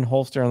light bearing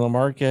holster on the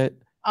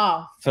market.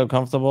 Oh, so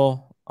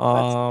comfortable.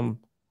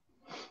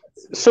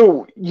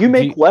 So you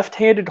make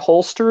left-handed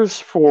holsters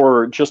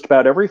for just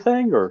about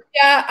everything, or?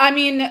 Yeah, I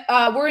mean,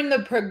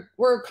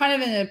 we're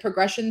kind of in a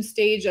progression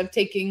stage of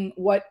taking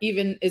what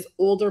even is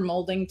older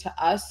molding to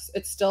us.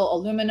 It's still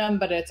aluminum,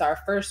 but it's our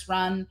first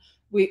run,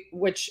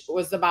 which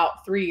was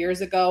about 3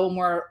 years ago, and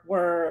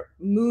we're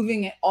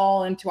moving it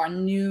all into our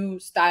new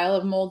style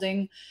of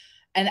molding.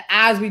 And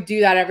as we do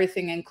that,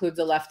 everything includes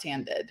a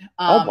left-handed.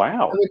 Oh,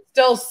 wow. I would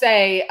still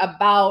say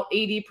about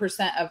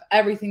 80% of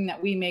everything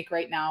that we make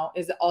right now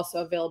is also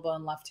available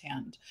in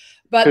left-hand.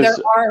 But there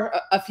are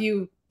a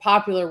few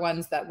popular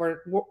ones that we're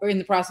in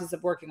the process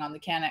of working on. The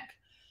Canik,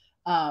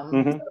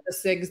 the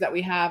SIGs that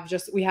we have,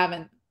 we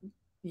haven't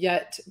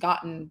yet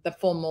gotten the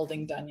full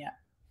molding done yet.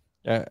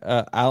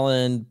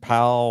 Alan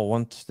Powell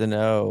wants to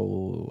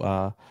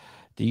know,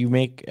 do you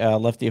make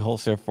lefty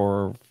holster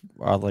for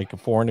like a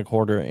 4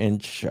 1/4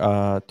 inch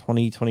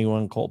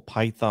 2021 Colt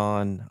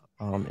Python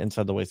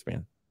inside the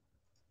waistband?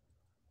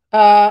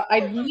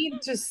 I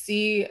need to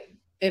see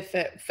if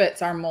it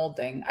fits our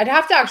molding. I'd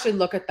have to actually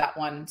look at that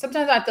one.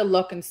 Sometimes I have to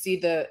look and see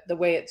the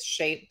way it's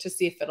shaped to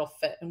see if it'll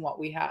fit in what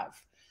we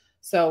have.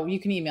 So you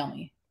can email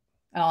me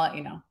and I'll let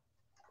you know.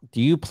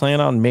 Do you plan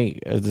on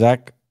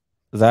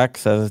Zach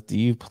says, do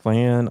you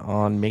plan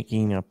on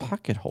making a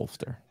pocket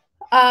holster?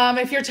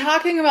 If you're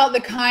talking about the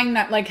kind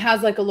that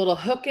has like a little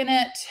hook in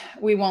it,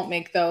 we won't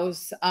make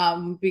those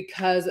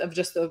because of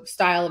just the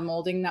style of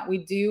molding that we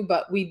do.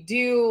 But we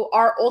do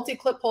our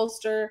UltiClip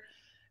holster.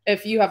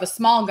 If you have a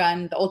small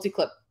gun, the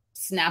UltiClip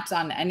snaps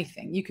onto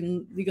anything. You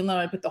can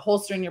literally put the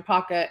holster in your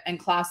pocket and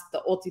clasp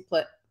the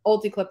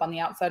ulti clip on the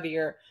outside of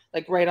your,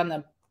 like right on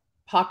the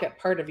pocket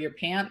part of your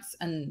pants,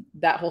 and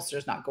that holster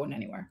is not going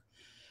anywhere.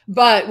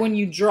 But when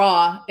you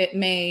draw, it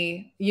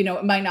may,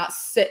 it might not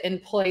sit in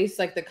place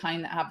like the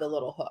kind that have the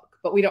little hook.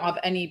 But we don't have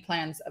any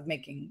plans of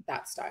making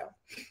that style.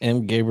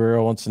 And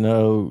Gabriel wants to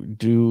know,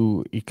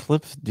 do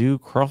Eclipse do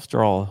cross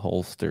draw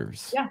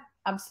holsters? Yeah,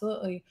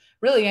 absolutely.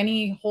 Really,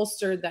 any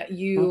holster that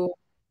you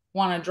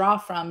want to draw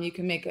from, you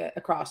can make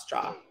a cross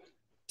draw.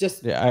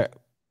 Just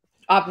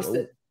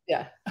opposite.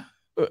 Yeah.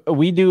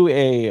 We do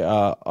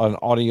an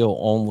audio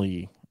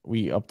only.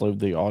 We upload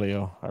the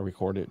audio. I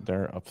record it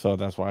there, so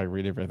that's why I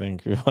read everything.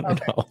 If you want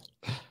to know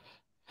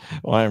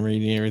why I'm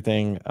reading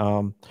everything.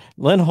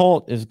 Lynn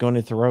Holt is going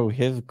to throw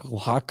his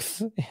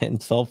Glocks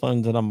and cell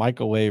phones in a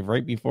microwave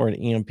right before an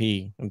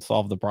EMP and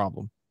solve the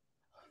problem.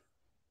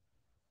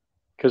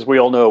 Because we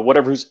all know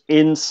whatever's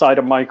inside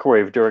a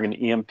microwave during an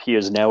EMP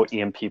is now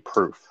EMP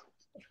proof.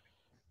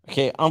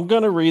 Okay, I'm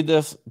going to read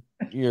this.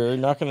 You're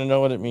not going to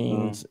know what it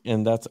means,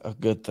 and that's a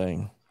good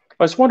thing.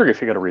 I was wondering if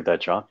you're going to read that,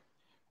 John.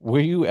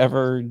 Will you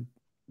ever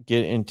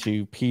get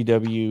into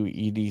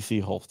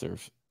PWEDC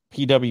holsters?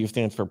 PW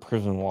stands for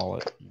prison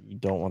wallet. You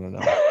don't want to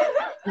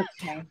know.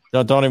 Okay.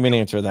 Don't even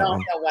answer that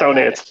one. Don't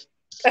answer.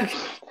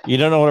 You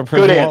don't know what a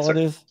prison wallet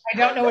is? I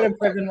don't know what a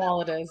prison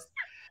wallet is.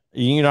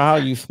 You know how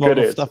you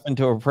smuggle stuff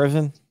into a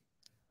prison?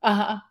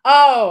 Uh-huh.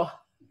 Oh,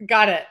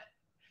 got it.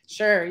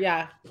 Sure,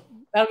 yeah.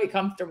 That'll be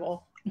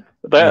comfortable.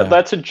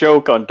 That's a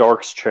joke on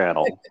Dark's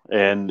channel,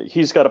 and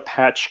he's got a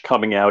patch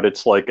coming out.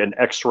 It's like an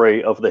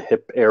X-ray of the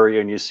hip area,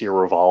 and you see a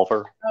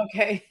revolver.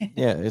 Okay.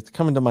 Yeah, it's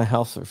coming to my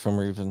house for some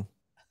reason.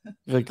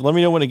 He's like, let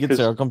me know when it gets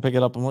there. I'll come pick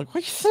it up. I'm like,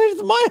 why you send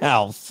it to my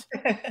house?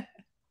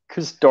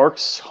 Because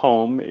Dark's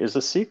home is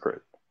a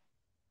secret.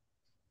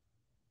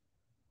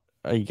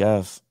 I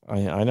guess.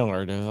 I know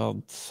where it is.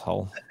 I'll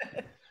tell.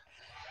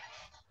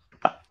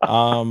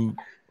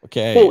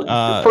 Okay.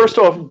 Well, first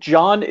off,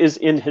 John is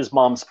in his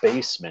mom's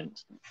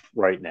basement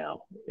right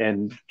now,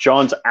 and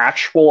John's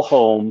actual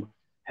home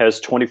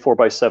has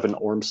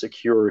 24/7 armed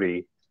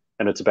security,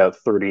 and it's about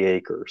 30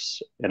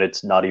 acres, and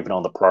it's not even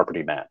on the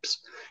property maps.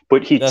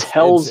 But he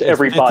tells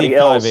everybody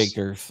else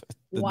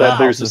that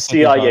there's a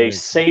CIA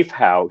safe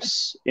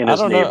house in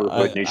his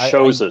neighborhood, and he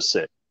shows us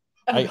it.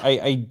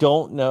 I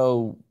don't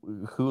know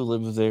who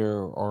lives there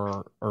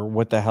or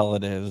what the hell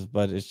it is,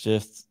 but it's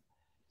just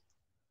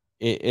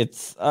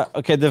it's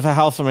okay. There's a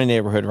house in my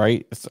neighborhood,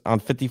 right? It's on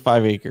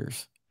 55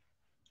 acres.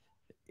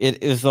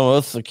 It is the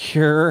most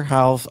secure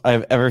house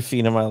I've ever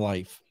seen in my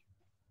life.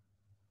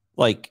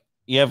 Like,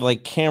 you have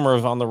like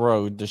cameras on the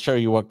road to show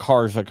you what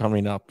cars are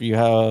coming up. You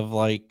have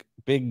like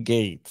big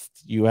gates.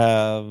 You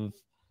have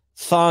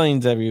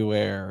signs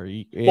everywhere.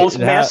 Well, it's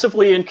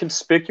massively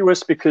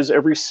inconspicuous because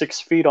every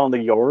 6 feet on the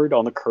yard,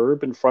 on the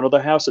curb in front of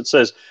the house, it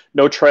says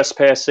no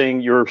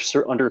trespassing. You're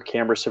under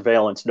camera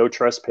surveillance. No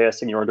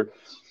trespassing. You're under.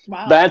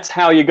 Wow. That's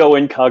how you go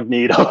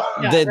incognito.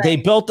 Yeah, they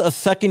built a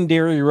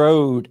secondary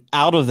road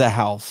out of the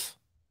house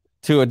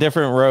to a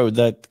different road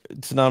that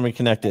tsunami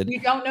connected. You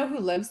don't know who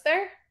lives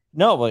there?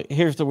 No, but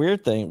here's the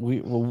weird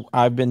thing.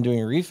 I've been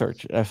doing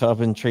research. I've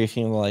been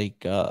tracing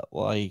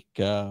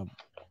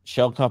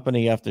shell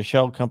company after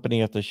shell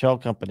company after shell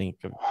company.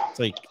 It's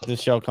like this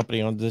shell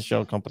company on this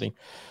shell company.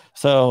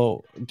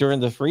 So during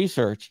this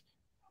research,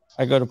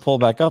 I go to pull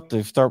back up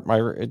to start my,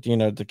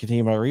 to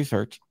continue my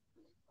research,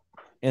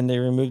 and they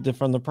removed it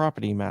from the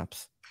property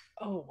maps.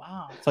 Oh,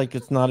 wow. It's like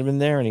it's not even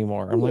there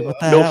anymore. I'm like, what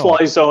the hell? No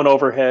fly zone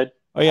overhead.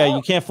 Oh, yeah,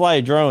 you can't fly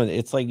a drone.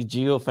 It's like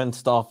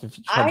geofenced off if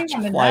you try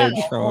to fly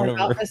a drone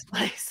over this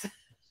place.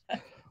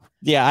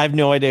 Yeah, I have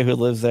no idea who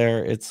lives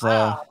there. It's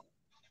wow.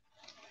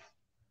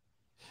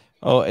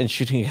 Oh, and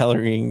Shooting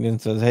Gallery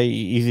and says, "Hey,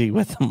 easy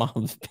with the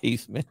mom's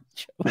basement."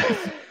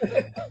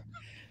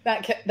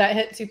 That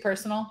hit too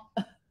personal.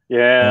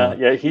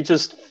 Yeah. He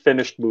just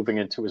finished moving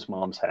into his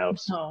mom's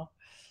house. Oh,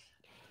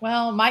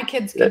 well, my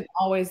kids can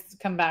always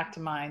come back to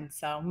mine.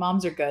 So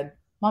moms are good.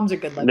 Moms are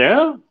good. Like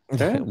yeah. I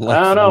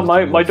don't know.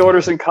 My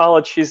daughter's in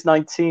college. She's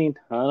 19.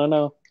 I don't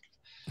know.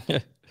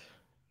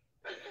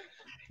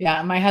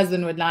 Yeah, my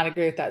husband would not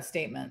agree with that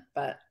statement,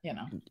 but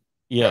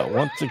Yeah,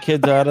 once the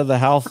kids are out of the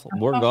house,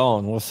 we're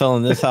gone. We're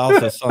selling this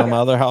house, we're selling my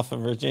other house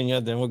in Virginia,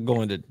 then we're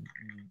going to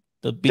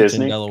the beach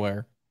Disney? in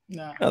Delaware.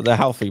 No. The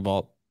house we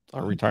bought,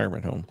 our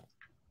retirement home.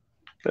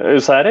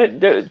 Is that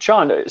it?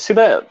 John, see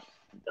that?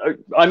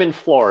 I'm in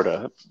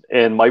Florida,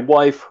 and my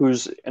wife,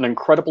 who's an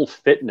incredible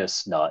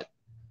fitness nut,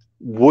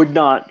 would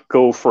not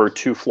go for a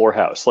 2-floor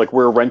house. Like,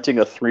 we're renting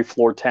a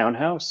 3-floor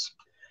townhouse,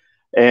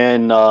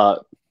 and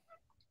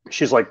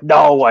she's like,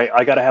 no,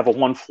 I got to have a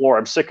 1 floor.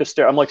 I'm sick of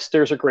stairs. I'm like,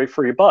 stairs are great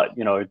for your butt.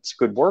 It's a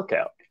good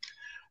workout.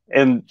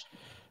 And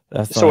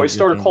so I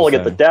started calling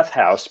it the death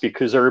house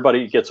because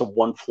everybody gets a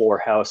 1-floor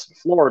house in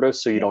Florida,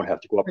 so you don't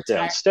have to go up and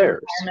down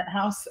stairs.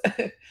 House.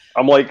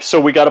 I'm like,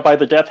 so we got to buy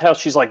the death house?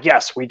 She's like,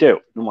 yes, we do.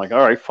 I'm like, all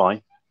right,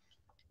 fine.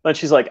 Then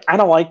she's like, I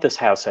don't like this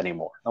house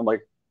anymore. I'm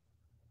like,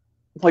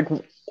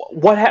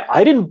 what?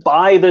 I didn't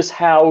buy this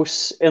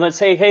house and then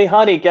say, hey,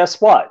 honey,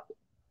 guess what?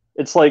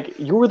 It's like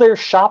you were there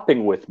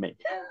shopping with me.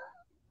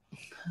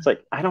 It's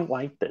like, I don't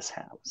like this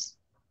house.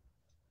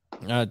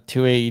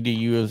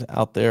 2AEDU is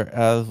out there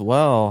as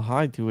well.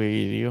 Hi,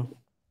 2AEDU.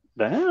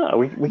 Yeah,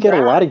 we get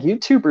a lot of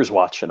YouTubers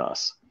watching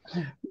us.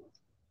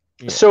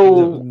 Yeah,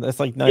 so that's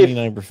like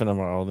 99% of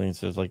our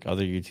audience is like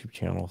other YouTube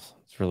channels.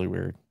 It's really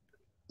weird.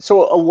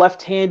 So a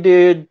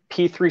left-handed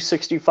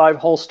P365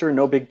 holster,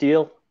 no big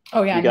deal.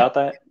 Oh yeah, you got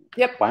that?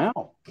 Yep.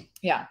 Wow.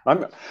 Yeah.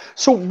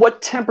 So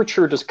what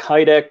temperature does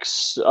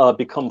Kydex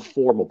become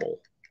formable?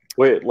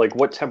 Wait, like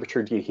what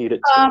temperature do you heat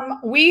it to?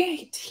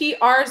 We heat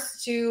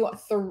ours to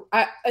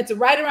it's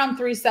right around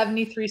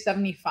 370,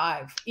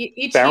 375.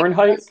 Each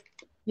Fahrenheit?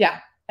 Yeah.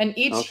 And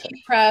each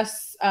heat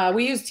press,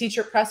 we use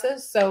t-shirt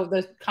presses, so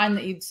the kind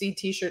that you'd see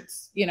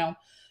t-shirts, you know,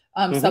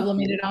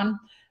 sublimated on.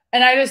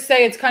 And I just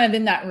say it's kind of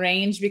in that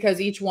range because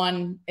each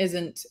one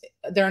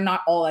they're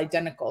not all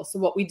identical. So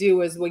what we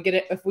do is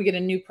if we get a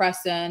new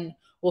press in,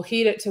 we'll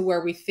heat it to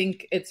where we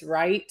think it's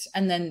right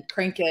and then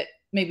crank it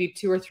maybe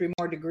 2 or 3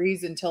 more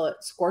degrees until it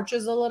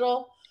scorches a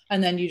little.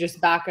 And then you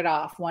just back it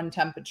off one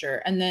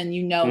temperature. And then,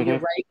 you know, you're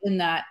right in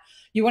that.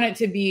 You want it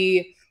to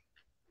be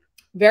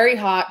very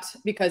hot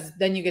because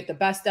then you get the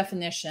best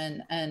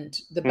definition and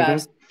the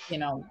best, you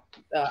know,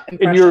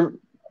 impression. And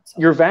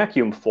you're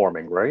vacuum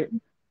forming, right?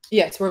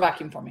 Yes, we're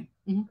vacuum forming.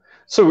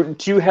 So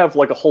do you have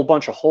like a whole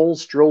bunch of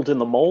holes drilled in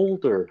the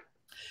mold, or?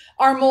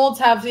 Our molds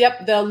have,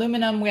 the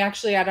aluminum. We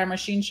actually, at our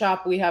machine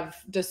shop, we have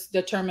just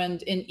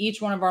determined in each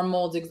one of our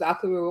molds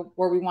exactly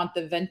where we want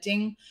the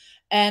venting.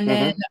 And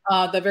then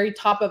the very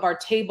top of our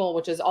table,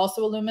 which is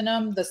also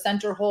aluminum, the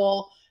center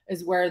hole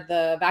is where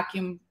the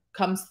vacuum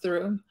comes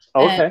through.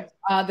 Okay.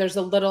 And there's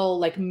a little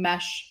like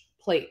mesh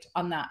plate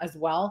on that as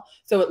well.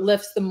 So it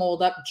lifts the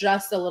mold up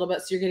just a little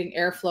bit. So you're getting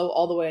airflow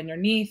all the way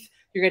underneath.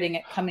 You're getting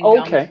it coming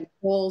down the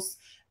holes,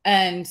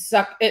 and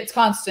it's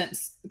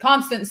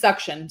constant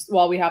suction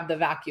while we have the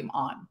vacuum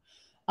on.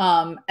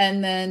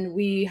 And then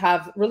we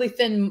have really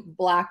thin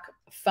black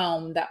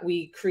foam that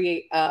we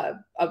create a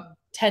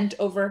tent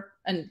over,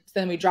 and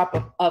then we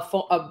drop a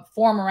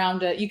form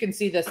around it. You can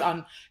see this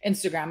on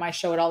Instagram. I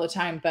show it all the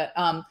time, but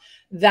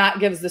that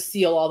gives the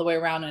seal all the way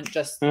around, and it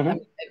just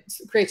it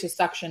creates a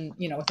suction,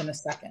 you know, within a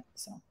second.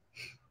 So.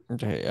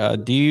 Okay.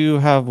 Do you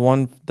have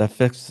one that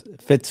fits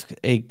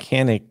a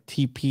Canik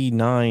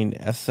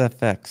TP9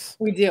 SFX?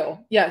 We do.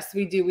 Yes,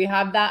 we do. We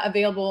have that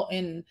available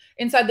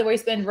inside the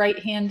waistband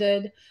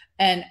right-handed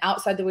and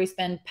outside the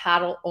waistband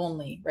paddle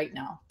only right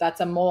now. That's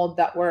a mold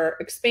that we're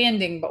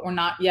expanding, but we're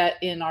not yet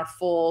in our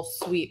full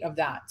suite of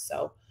that.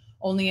 So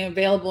only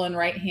available in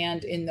right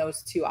hand in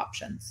those 2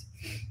 options.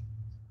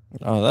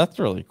 Oh, that's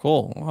really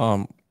cool.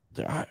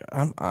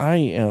 I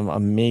am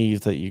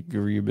amazed that you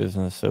grew your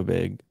business so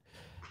big.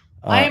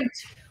 I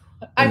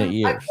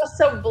feel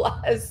so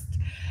blessed.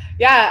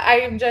 Yeah,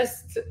 I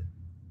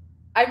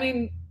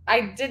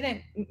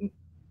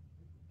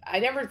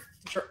never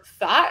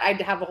thought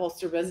I'd have a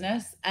holster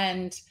business.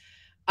 And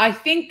I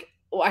think,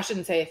 well, I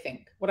shouldn't say I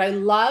think. What I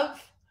love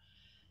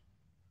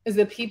is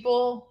the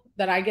people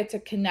that I get to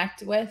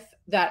connect with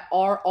that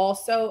are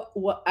also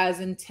as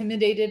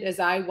intimidated as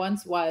I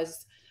once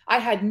was. I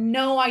had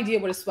no idea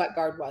what a sweat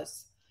guard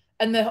was.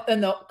 And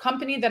the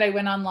company that I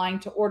went online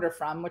to order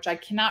from, which I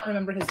cannot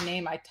remember his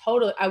name. I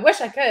wish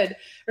I could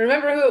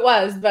remember who it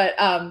was, but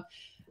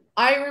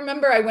I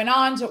remember I went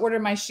on to order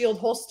my Shield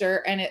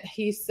holster, and it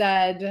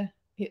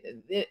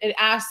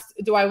asked,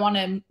 do I want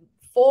a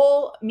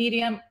full,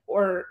 medium,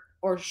 or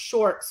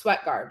short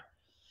sweat guard?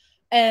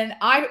 And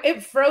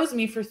it froze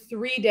me for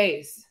 3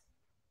 days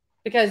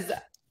because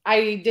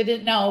I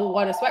didn't know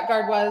what a sweat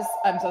guard was.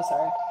 I'm so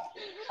sorry.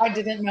 I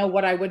didn't know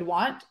what I would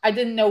want. I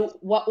didn't know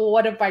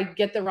what if I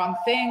get the wrong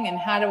thing, and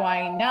how do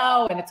I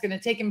know? And it's going to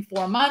take him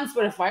 4 months.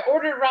 What if I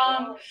ordered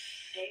wrong?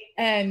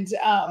 And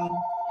I'm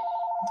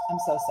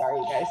so sorry,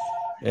 you guys.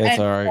 It's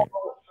all right.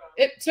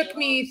 It took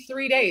me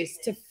 3 days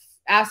to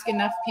ask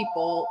enough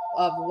people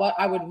of what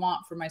I would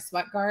want for my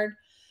sweat guard.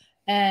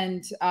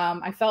 And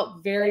I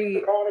felt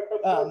very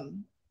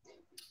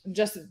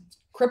just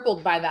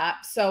crippled by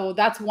that. So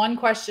that's one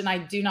question I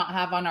do not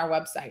have on our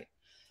website.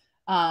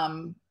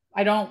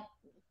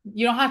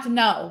 You don't have to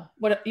know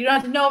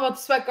about the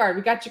sweat guard.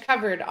 We got you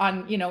covered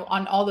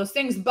on all those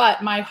things.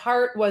 But my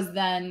heart was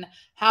then,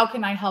 how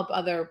can I help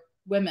other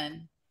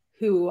women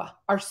who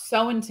are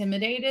so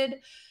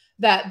intimidated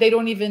that they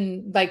don't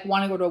even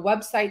want to go to a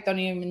website, don't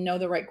even know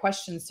the right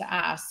questions to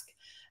ask.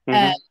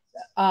 And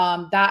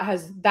that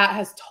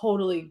has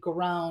totally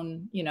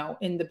grown,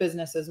 in the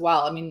business as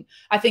well. I mean,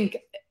 I think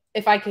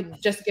if I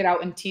could just get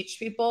out and teach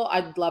people,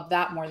 I'd love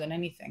that more than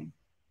anything.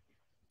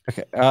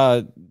 Okay.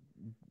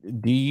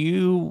 Do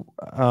you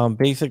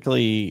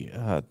basically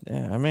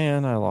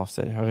man, I lost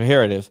it. Okay,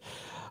 here it is.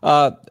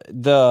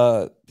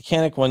 The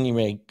Canik one you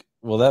make,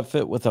 will that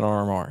fit with an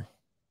RMR?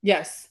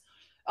 Yes.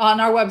 On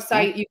our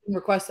website, you can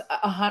request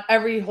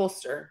every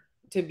holster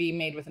to be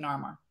made with an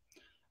RMR.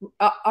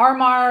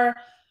 RMR,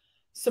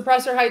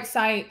 suppressor height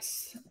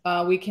sights.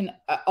 We can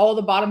all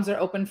the bottoms are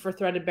open for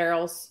threaded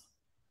barrels,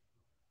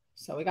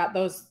 so we got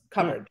those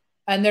covered.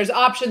 And there's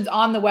options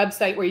on the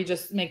website where you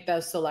just make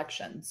those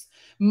selections.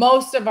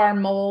 Most of our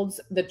molds,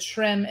 the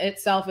trim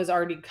itself is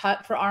already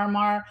cut for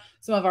RMR.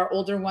 Some of our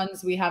older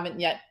ones, we haven't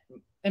yet,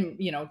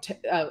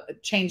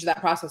 changed that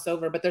process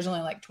over, but there's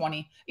only like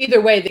 20.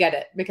 Either way, they get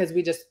it because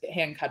we just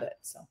hand cut it.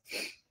 So.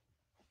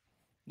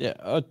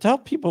 Yeah, tell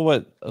people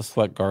what a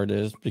sweat guard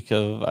is,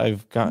 because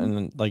I've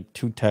gotten like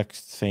 2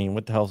 texts saying,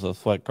 what the hell's a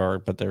sweat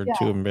guard? But they're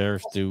too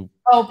embarrassed to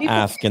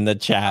ask in the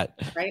chat.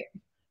 Right.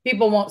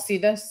 People won't see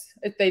this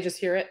if they just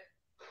hear it.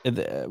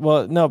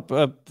 Well, no,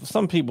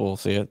 some people will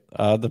see it.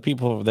 The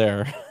people over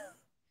there.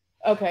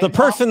 Okay. The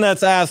person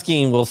that's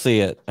asking will see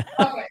it.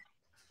 Okay.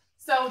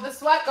 So the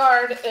sweat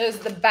guard is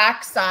the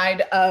back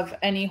side of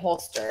any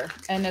holster,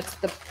 and it's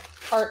the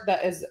part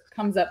that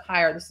comes up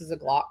higher. This is a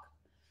Glock.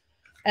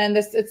 And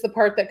it's the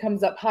part that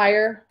comes up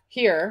higher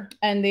here.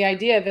 And the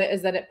idea of it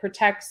is that it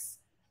protects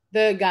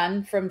the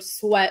gun from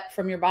sweat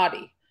from your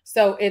body.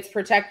 So it's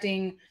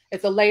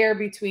a layer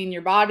between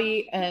your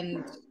body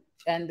and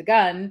the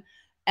gun.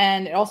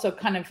 And it also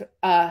kind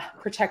of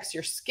protects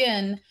your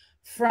skin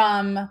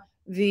from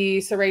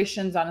the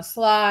serrations on a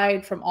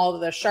slide, from all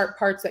of the sharp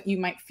parts that you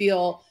might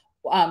feel,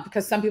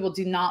 because some people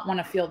do not want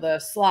to feel the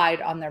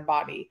slide on their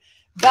body.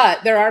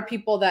 But there are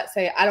people that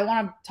say, I don't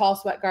want a tall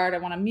sweat guard. I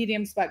want a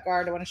medium sweat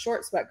guard. I want a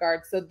short sweat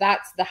guard. So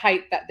that's the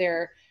height that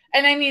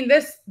and I mean,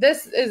 this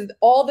is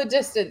all the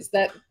distance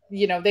that,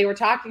 they were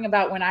talking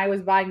about when I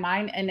was buying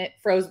mine, and it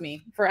froze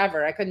me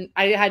forever.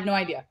 I had no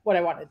idea what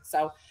I wanted.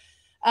 So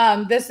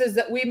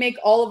we make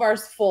all of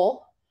ours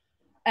full.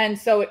 And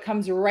so it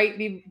comes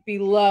right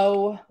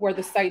below where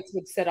the sights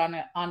would sit on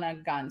a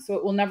gun. So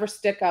it will never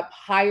stick up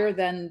higher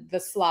than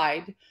the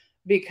slide,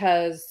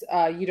 because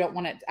you don't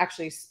want it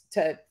actually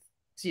to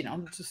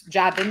just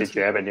jab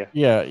into.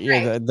 Yeah,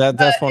 right.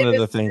 That's one of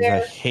the things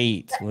I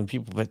hate, when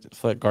people put the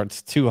sweat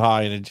guards too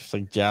high and it just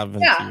like jab into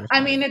your I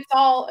mean,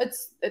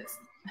 it's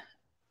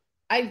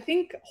I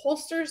think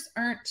holsters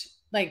aren't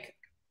like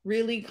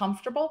really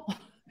comfortable.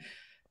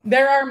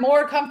 There are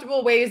more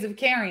comfortable ways of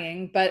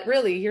carrying, but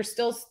really you're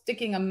still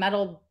sticking a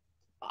metal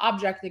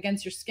object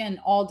against your skin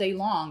all day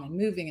long and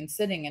moving and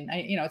sitting. And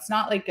it's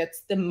not like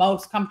it's the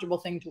most comfortable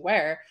thing to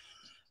wear.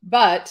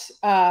 But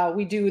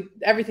we do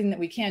everything that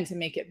we can to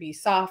make it be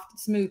soft,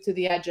 smooth to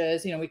the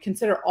edges. We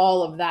consider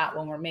all of that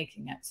when we're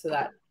making it, so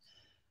that,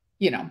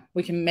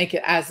 we can make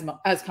it as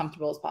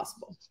comfortable as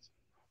possible.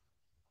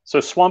 So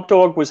Swamp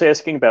Dog was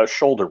asking about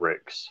shoulder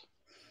rigs.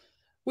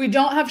 We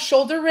don't have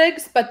shoulder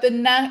rigs, but the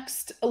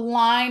next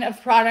line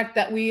of product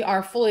that we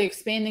are fully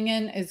expanding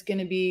in is going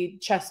to be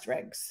chest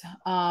rigs.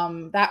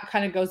 That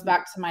kind of goes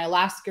back to my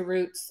Alaska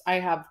roots. I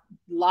have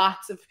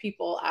lots of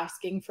people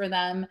asking for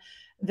them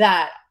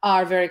that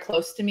are very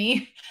close to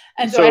me.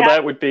 And so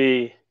that would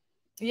be...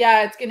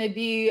 Yeah, it's going to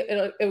be,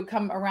 it would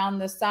come around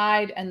the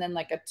side, and then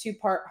like a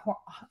 2-part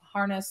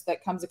harness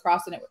that comes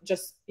across, and it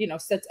just,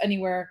 sits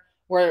anywhere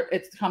where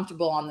it's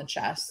comfortable on the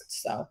chest.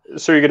 So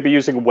you're going to be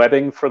using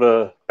webbing for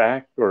the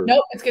back, or?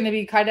 Nope, it's going to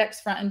be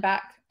Kydex front and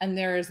back. And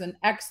there's an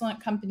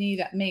excellent company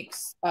that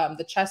makes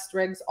the chest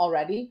rigs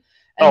already.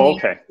 And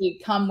they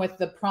come with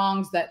the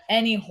prongs that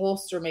any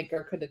holster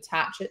maker could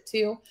attach it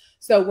to.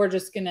 So we're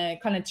just going to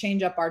kind of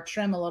change up our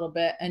trim a little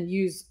bit and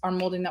use our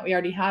molding that we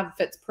already have.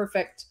 Fits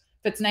perfect.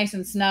 Fits nice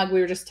and snug. We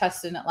were just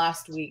testing it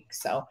last week.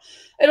 So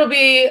it'll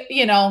be,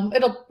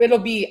 it'll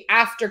be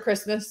after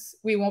Christmas.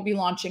 We won't be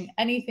launching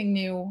anything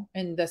new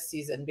in this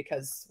season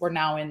because we're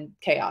now in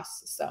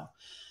chaos. So,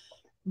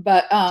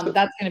 but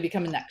that's going to be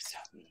coming next.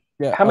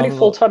 Yeah. How many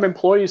full-time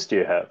employees do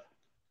you have?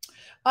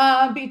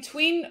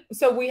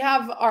 So we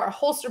have our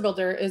holster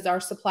builder is our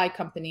supply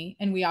company,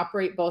 and we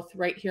operate both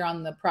right here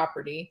on the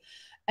property.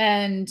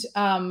 And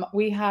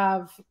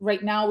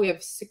right now we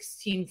have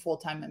 16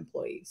 full-time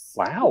employees.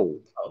 Wow.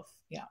 Both.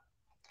 Yeah.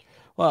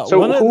 Well,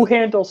 so who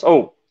handles,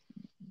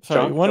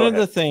 sorry, one of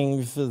the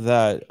things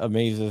that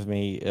amazes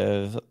me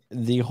is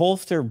the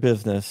holster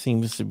business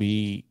seems to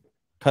be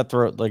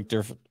cutthroat. Like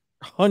there's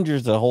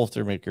hundreds of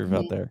holster makers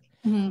out there.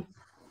 Mm-hmm.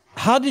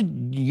 How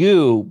did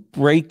you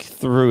break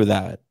through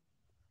that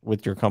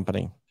with your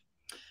company?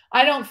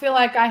 I don't feel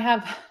like I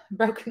have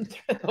broken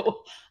through.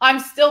 I'm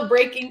still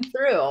breaking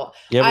through.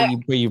 Yeah,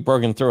 but you've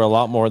broken through a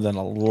lot more than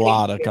a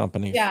lot of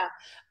companies. Yeah,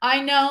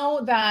 I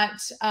know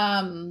that.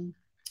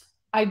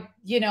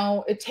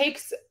 It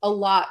takes a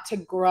lot to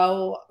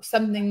grow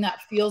something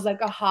that feels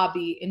like a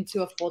hobby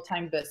into a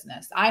full-time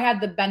business. I had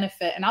the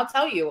benefit, and I'll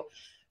tell you,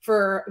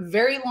 for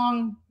very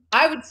long,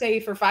 I would say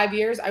for 5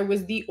 years, I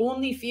was the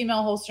only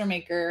female holster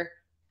maker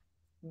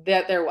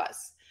that there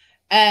was.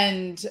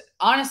 And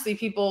honestly,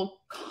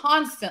 people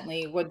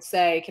constantly would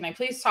say, can I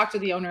please talk to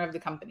the owner of the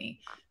company?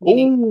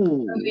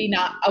 Meaning somebody,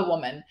 not a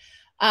woman.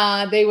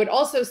 They would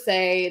also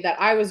say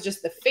that I was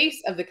just the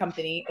face of the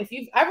company. If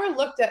you've ever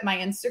looked at my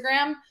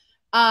Instagram,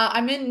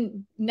 I'm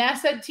in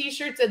NASA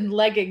t-shirts and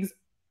leggings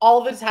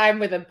all the time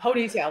with a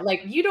ponytail.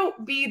 Like, you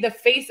don't be the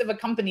face of a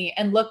company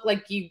and look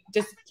like you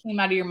just came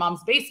out of your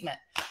mom's basement.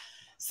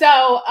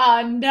 So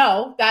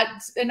no,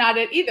 that's not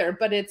it either,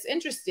 but it's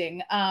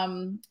interesting.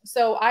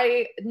 So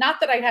not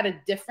that I had a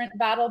different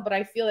battle, but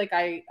I feel like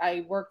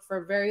I worked for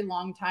a very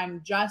long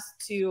time just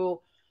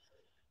to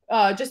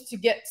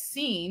get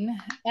seen.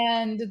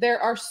 And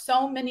there are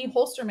so many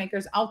holster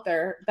makers out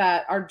there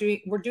that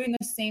we're doing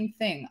the same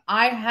thing.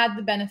 I had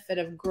the benefit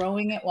of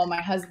growing it while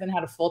my husband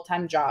had a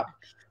full-time job.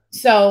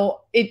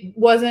 So it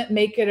wasn't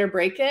make it or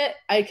break it.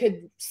 I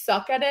could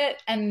suck at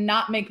it and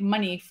not make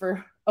money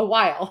for a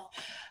while.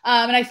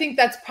 And I think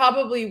that's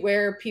probably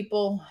where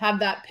people have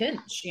that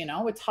pinch.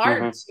 It's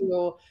hard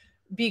to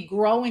be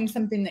growing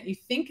something that you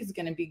think is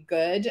going to be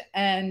good,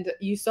 and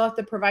you still have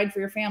to provide for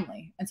your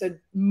family. And so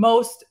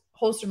most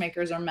holster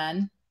makers are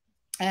men.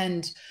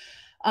 And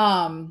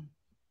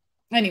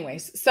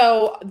anyways,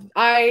 so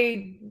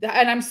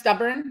I'm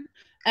stubborn,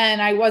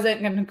 and I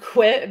wasn't going to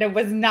quit, and I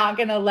was not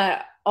going to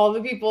let all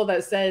the people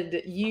that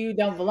said you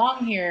don't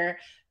belong here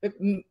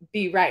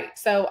be right.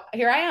 So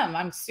here I am.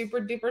 I'm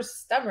super duper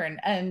stubborn,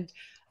 and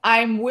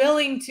I'm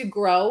willing to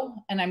grow,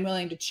 and I'm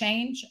willing to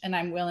change, and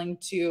I'm willing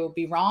to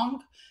be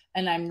wrong.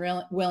 And I'm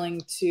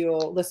willing to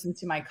listen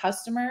to my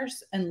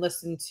customers and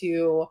listen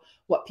to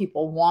what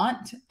people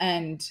want,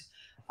 and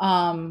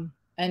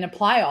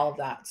apply all of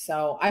that.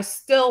 So I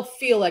still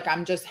feel like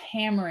I'm just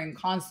hammering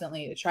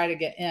constantly to try to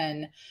get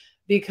in,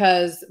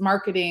 because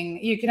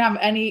marketing, you can have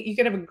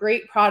a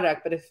great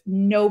product, but if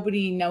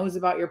nobody knows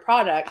about your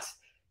product,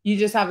 you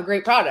just have a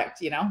great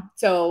product,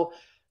 So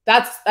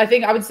I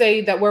think I would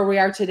say that where we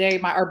are today,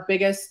 our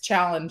biggest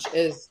challenge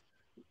is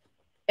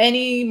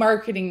any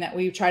marketing that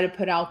we try to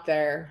put out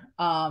there.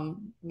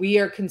 We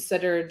are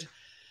considered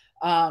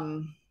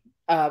violent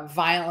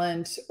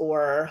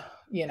or,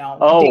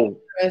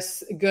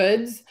 dangerous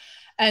goods.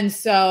 And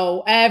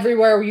so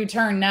everywhere you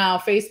turn now,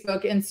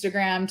 Facebook,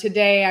 Instagram,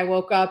 today I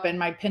woke up and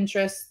my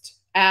Pinterest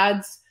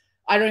ads,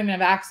 I don't even have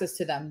access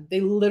to them.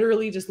 They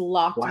literally just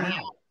locked me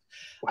out.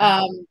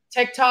 Wow.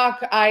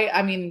 TikTok,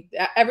 I mean,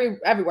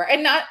 everywhere.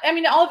 And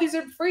all of these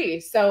are free.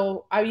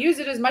 So I use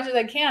it as much as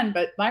I can,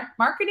 but my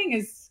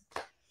marketing's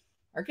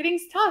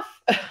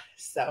tough.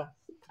 So,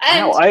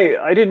 wow,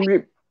 I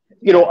didn't,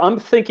 I'm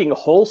thinking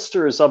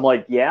holsters. I'm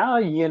like,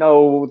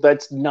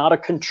 that's not a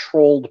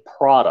controlled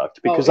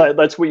product, because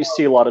that's what you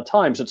see a lot of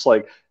times. It's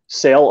like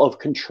sale of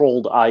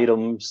controlled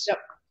items. Yep.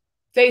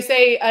 They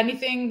say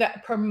anything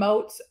that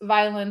promotes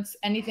violence,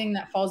 anything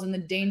that falls in the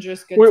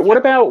dangerous goods. What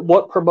about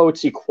what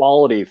promotes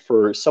equality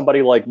for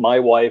somebody like my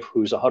wife,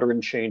 who's 100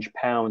 and change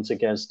pounds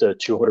against a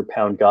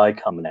 200-pound guy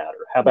coming at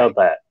her? How about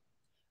that?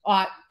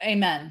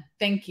 Amen.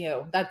 Thank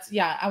you.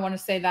 I want to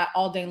say that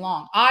all day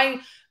long. I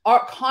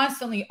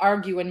constantly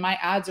argue when my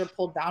ads are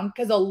pulled down,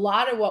 because a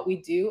lot of what we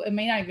do, it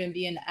may not even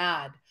be an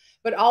ad,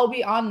 but I'll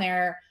be on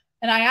there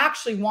and I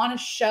actually want to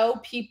show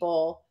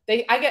people.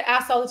 I get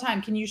asked all the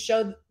time, can you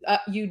show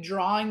you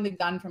drawing the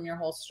gun from your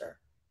holster?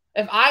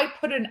 If I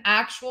put an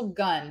actual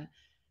gun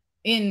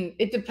in,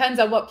 it depends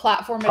on what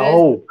platform it is,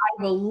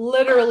 I will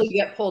literally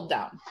get pulled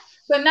down.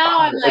 So now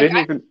I'm like,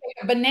 I can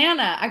take a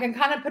banana. I can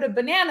kind of put a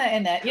banana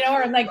in it,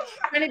 or I'm like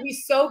trying to be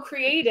so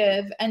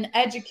creative and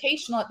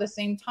educational at the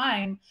same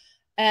time.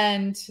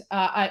 And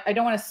I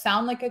don't want to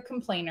sound like a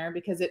complainer,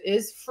 because it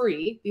is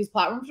free. These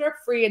platforms are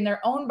free and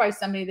they're owned by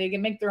somebody. They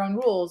can make their own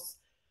rules.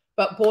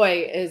 But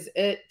boy, is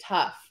it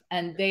tough.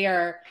 And they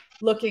are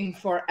looking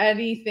for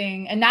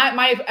anything. And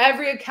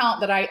every account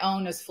that I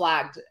own is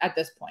flagged at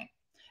this point.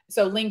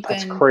 So LinkedIn.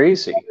 That's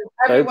crazy.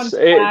 Everyone's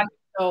flagged.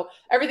 So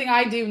everything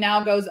I do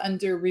now goes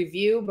under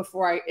review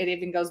before it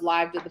even goes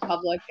live to the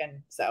public.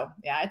 And so,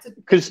 yeah,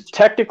 because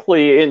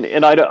technically,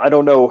 and I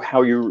don't know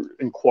how you're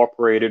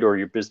incorporated or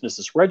your business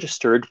is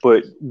registered,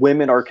 but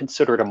women are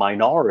considered a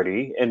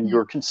minority, and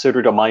you're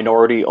considered a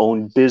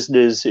minority-owned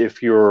business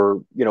if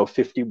you're,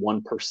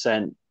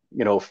 51%,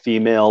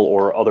 female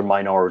or other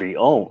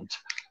minority-owned.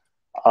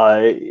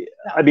 I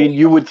mean,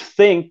 you would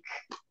think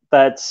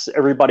that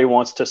everybody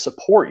wants to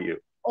support you.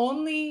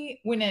 Only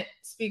when it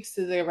speaks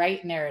to the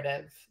right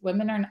narrative.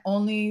 Women are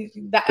only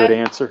that. Good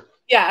answer.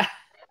 Yeah.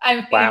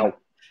 Wow.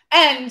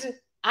 And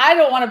I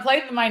don't want to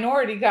play the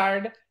minority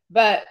card,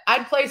 but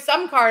I'd play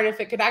some card if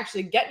it could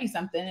actually get me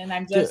something. And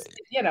I'm just,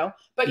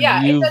 but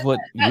yeah,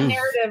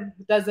 narrative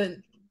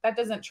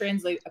doesn't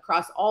translate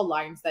across all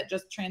lines. That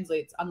just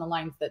translates on the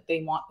lines that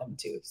they want them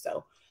to.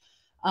 So,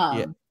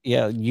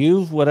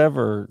 use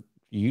whatever.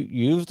 You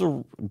use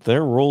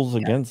their rules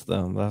against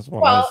them. That's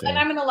what I say. And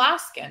I'm an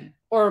Alaskan,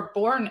 or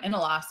born in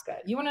Alaska.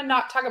 You want to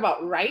not talk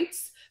about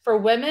rights for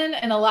women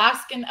in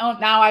Alaskan? Oh,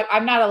 now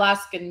I'm not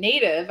Alaskan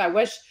native. I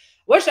wish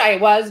I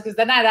was, because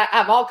then I'd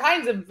have all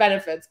kinds of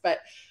benefits. But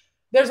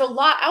there's a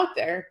lot out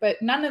there,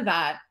 but none of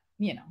that.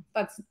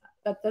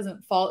 That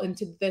doesn't fall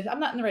into this. I'm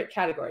not in the right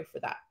category for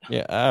that.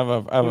 Yeah, I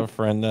have a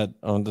friend that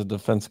owns a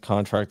defense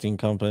contracting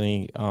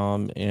company,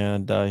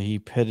 and he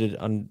pitted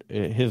on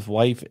his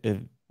wife.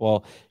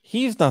 Well,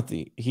 he's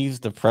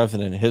the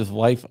president. His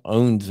wife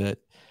owns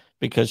it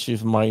because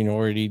she's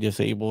minority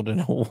disabled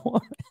and a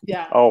woman.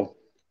 Yeah. Oh.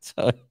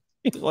 So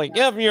he's like,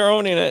 yep, you're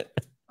owning it.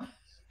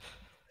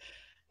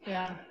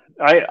 Yeah.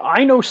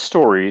 I know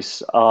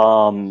stories.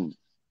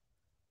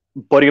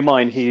 buddy of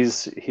mine,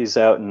 he's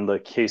out in the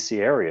KC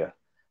area,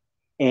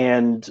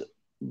 and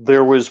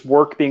there was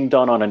work being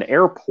done on an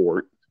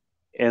airport,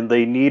 and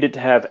they needed to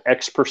have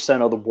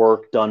X% of the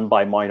work done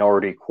by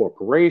minority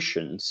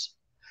corporations.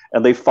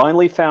 And they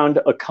finally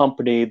found a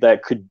company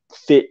that could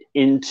fit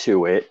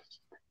into it.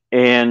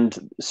 And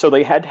so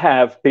they had to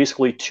have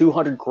basically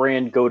 200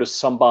 grand go to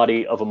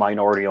somebody of a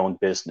minority owned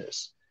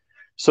business.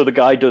 So the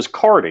guy does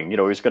carting,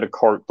 he's going to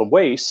cart the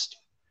waste.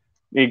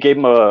 He gave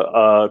him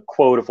a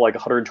quote of like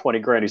 120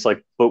 grand. He's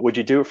like, but would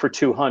you do it for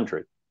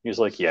 200? He's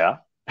like, yeah.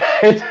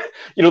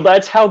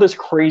 That's how this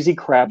crazy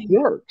crap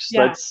works.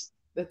 Yeah.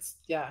 That's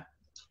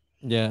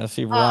Yeah, I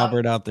see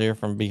Robert out there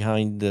from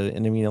behind the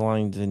enemy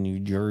lines in New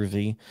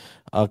Jersey.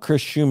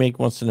 Chris Shoemake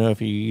wants to know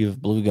if you use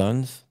blue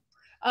guns.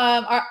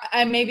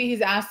 Maybe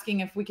he's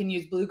asking if we can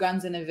use blue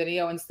guns in a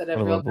video instead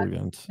of real blue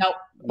guns. Nope.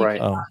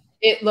 Right.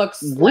 It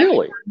looks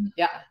really.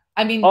 Yeah.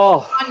 I mean,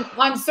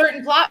 on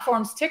certain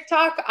platforms,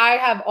 TikTok, I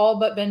have all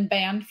but been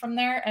banned from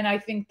there, and I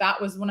think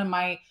that was one of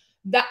my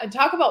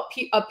talk about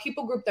a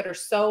people group that are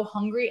so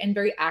hungry and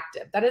very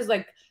active. That is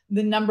like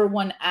the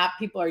 #1 app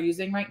people are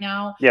using right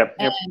now. Yep.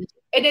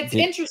 And it's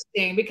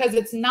interesting because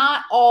it's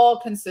not all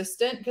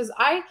consistent. Because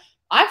I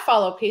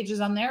follow pages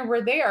on there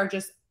where they are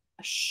just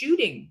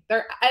shooting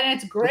there, and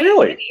it's great.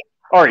 Really?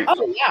 All right.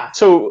 Oh yeah.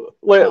 So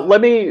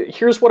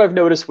here's what I've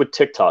noticed with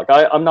TikTok.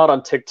 I'm not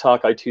on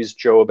TikTok. I tease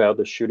Joe about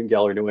the Shooting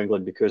Gallery New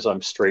England because I'm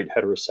straight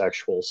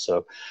heterosexual.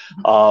 So,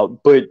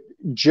 but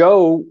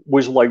Joe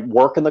was like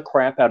working the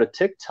crap out of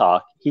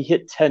TikTok. He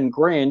hit 10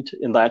 grand,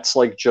 and that's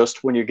like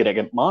just when you're going to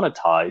get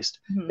monetized.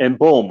 And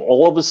boom,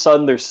 all of a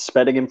sudden they're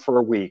suspending him for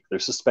a week. They're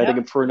suspending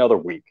him for another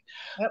week.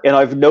 And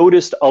I've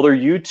noticed other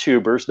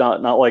YouTubers,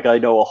 not like I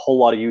know a whole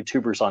lot of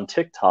YouTubers on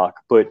TikTok,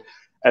 but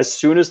as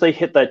soon as they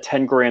hit that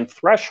 10 grand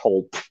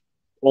threshold,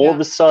 all of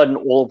a sudden,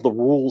 all of the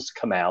rules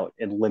come out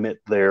and limit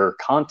their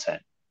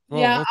content.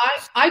 Yeah,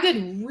 I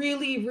did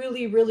really,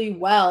 really, really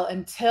well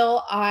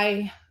until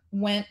I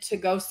went to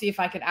go see if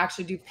I could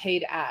actually do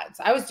paid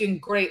ads. I was doing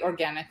great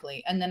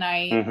organically. And then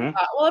I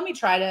thought, well, let me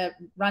try to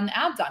run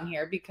ads on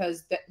here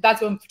because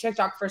that's when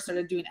TikTok first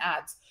started doing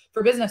ads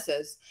for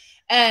businesses.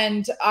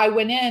 And I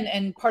went in,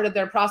 and part of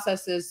their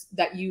process is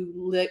that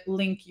you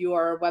link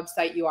your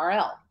website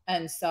URL.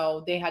 And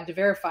so they had to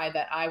verify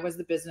that I was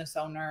the business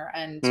owner.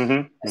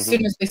 And as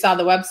soon as they saw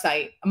the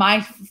website,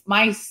 my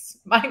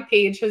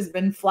page has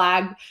been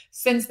flagged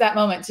since that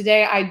moment.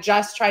 Today, I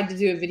just tried to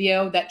do a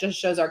video that just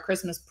shows our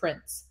Christmas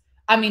prints.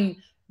 I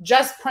mean,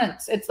 just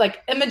prints. It's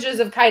like images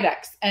of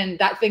Kydex, and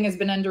that thing has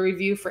been under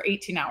review for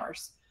 18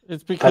 hours.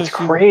 It's because that's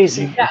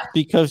crazy.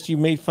 Because you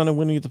made fun of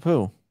Winnie the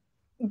Pooh.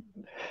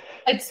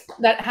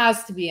 That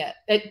has to be it.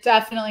 It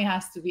definitely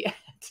has to be it.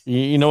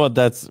 You know what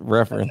that's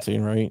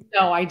referencing, right?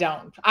 No, I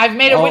don't. I've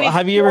made a Winnie.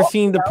 Have you ever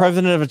seen the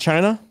president of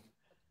China?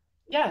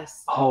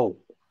 Yes. Oh,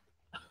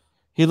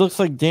 he looks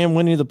like damn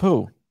Winnie the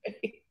Pooh.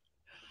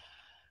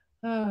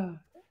 I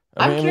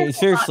mean,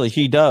 seriously,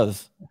 he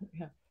does.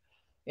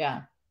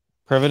 Yeah.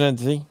 President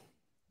Z.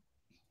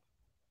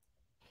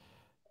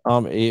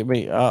 I'm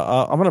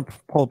gonna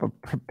pull up a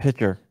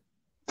picture.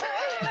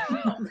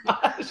 Oh,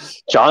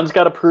 gosh. John's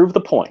got to prove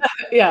the point.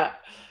 Yeah.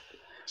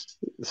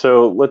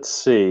 So let's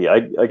see. I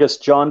guess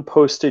John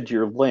posted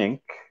your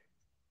link.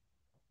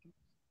 I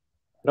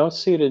don't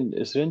see it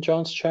is it in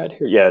John's chat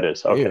here? Yeah, it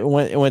is. Okay.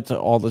 It went to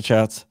all the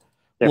chats.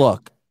 Yeah.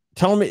 Look,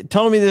 tell me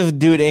this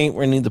dude ain't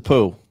Winnie the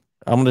Pooh.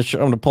 I'm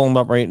gonna pull him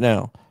up right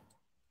now.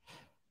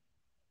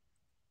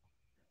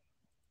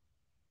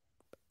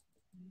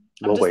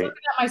 I'm just looking at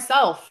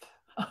myself.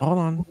 Hold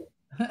on.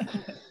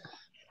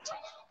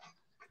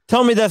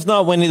 Tell me that's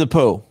not Winnie the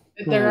Pooh.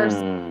 There are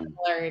some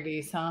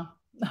similarities, huh?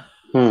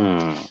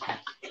 Hold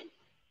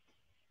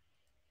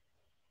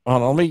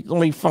on, let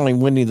me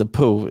find Winnie the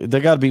Pooh. There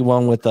got to be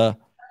one with a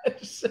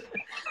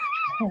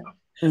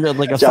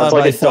like a sounds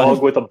like a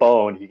dog with a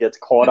bone. He gets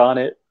caught on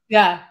it.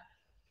 Yeah.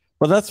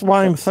 Well, that's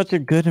why I'm such a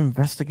good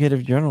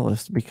investigative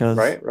journalist, because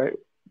right.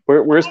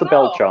 Where's the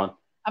belt, John?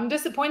 I'm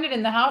disappointed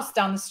in the house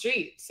down the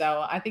street,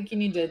 so I think you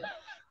need to.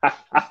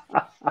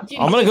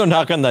 I'm gonna go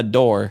knock on that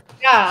door.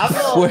 Yeah, I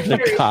swear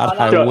to God,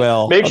 I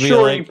will. Make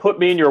sure you put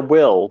me in your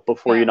will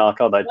before you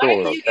knock on that door.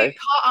 Why do you get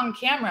caught on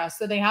camera?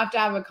 So they have to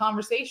have a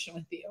conversation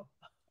with you.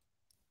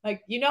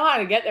 Like, you know how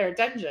to get their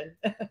attention.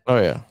 Oh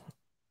yeah.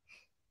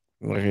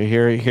 Okay,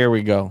 here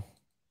we go.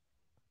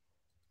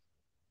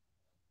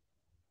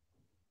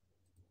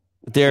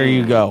 There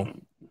you go.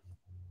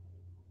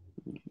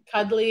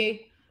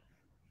 Cuddly,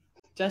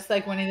 just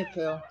like Winnie the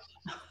Pooh.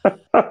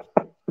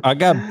 I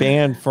got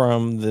banned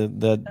from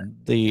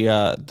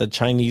the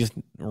Chinese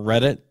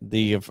Reddit,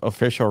 the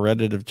official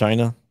Reddit of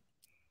China,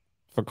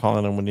 for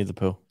calling him Winnie the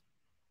Pooh.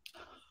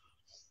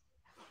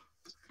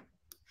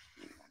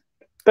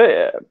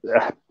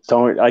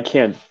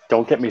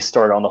 Don't get me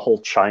started on the whole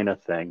China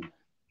thing.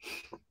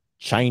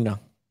 China.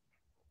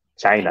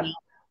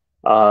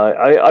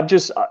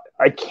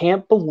 I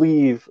can't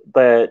believe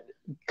that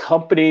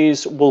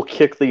companies will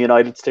kick the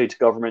United States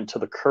government to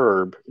the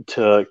curb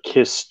to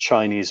kiss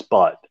Chinese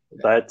butt.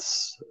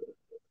 That's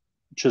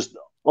just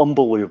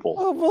Unbelievable.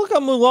 Oh, look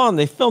at Mulan.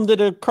 They filmed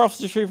it across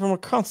the street from a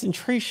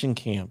concentration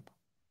camp.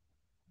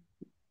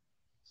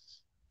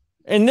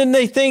 And then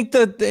they think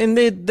that, and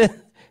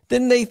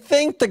then they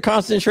thank the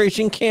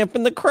concentration camp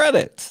in the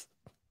credits.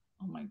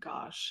 Oh my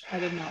gosh, I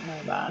did not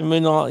know that. I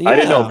mean, I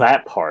didn't know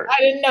that part.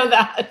 I didn't know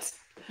that.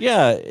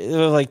 Yeah, it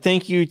was like,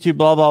 thank you to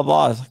blah blah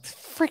blah. It's like,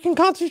 freaking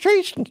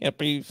concentration camp.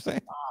 Are you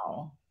saying?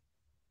 Wow.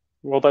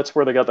 Well, that's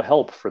where they got the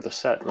help for the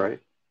set, right?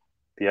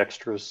 The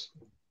extras.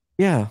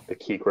 Yeah. The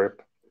key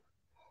grip.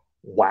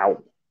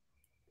 Wow.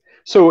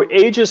 So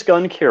Aegis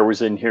Gun Care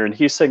was in here, and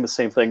he's saying the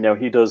same thing. Now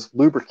he does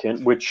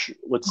lubricant, which,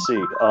 let's see.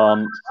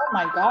 Oh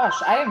my gosh,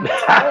 I am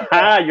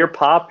terrible. You're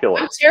popular.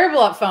 I'm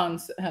terrible at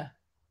phones.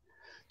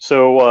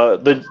 So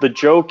the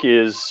joke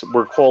is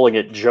we're calling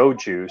it Joe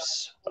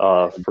Juice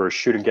for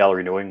Shooting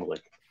Gallery New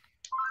England.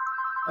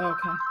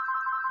 Okay.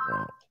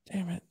 Oh,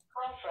 damn it.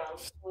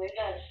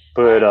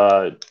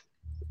 But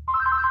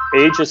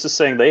Aegis is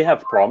saying they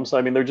have problems.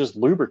 I mean, they're just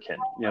lubricant,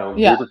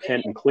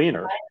 lubricant and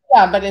cleaner.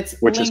 Yeah, but it's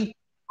which is.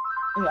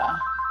 Yeah.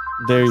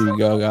 There you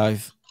go,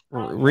 guys.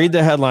 Read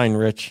the headline,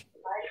 Rich.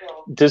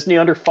 Disney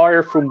under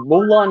fire from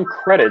Mulan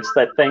credits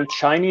that thank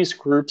Chinese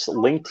groups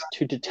linked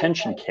to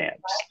detention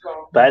camps.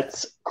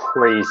 That's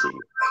crazy.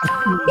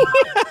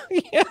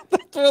 Yeah,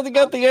 that's where they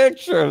got the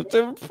extras.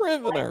 They're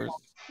prisoners.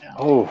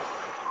 Oh.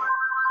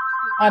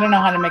 I don't know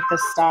how to make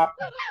this stop.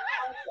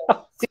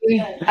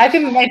 See, I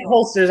can make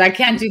holsters. I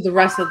can't do the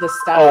rest of the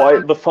stuff.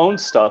 Oh, the phone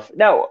stuff.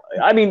 Now,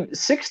 I mean,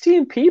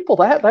 16 people,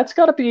 that's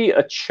got to be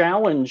a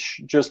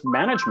challenge just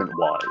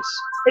management-wise.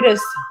 It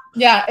is.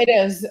 Yeah, it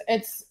is.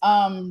 It's,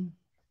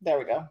 there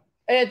we go.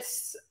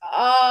 It's,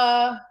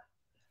 I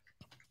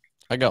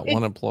got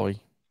one employee.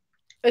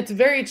 It's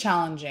very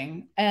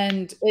challenging,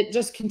 and it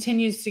just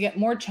continues to get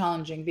more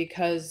challenging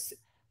because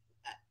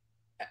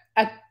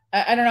I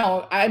don't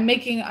know.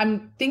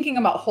 I'm thinking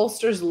about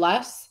holsters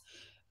less.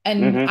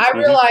 And I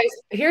realized,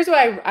 here's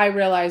what I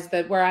realized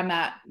that where I'm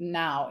at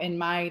now in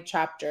my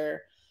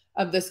chapter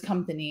of this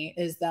company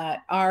is that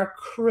our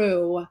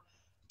crew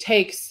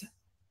takes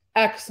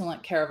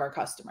excellent care of our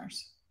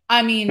customers.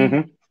 I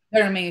mean,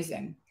 they're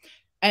amazing.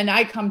 And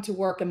I come to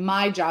work and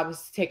my job is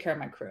to take care of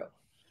my crew.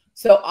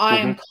 So I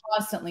am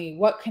constantly,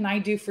 what can I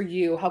do for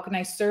you? How can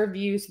I serve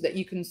you so that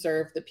you can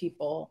serve the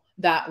people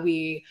that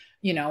we,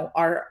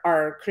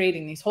 are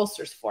creating these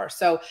holsters for?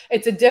 So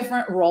it's a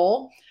different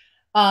role.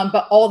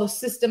 But all the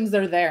systems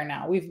are there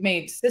now. We've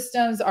made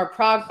systems, our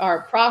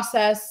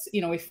process,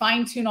 we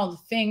fine tune all the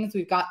things.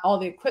 We've got all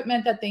the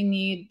equipment that they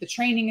need. The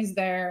training is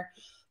there.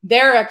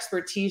 Their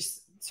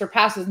expertise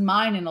surpasses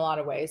mine in a lot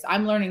of ways.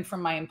 I'm learning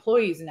from my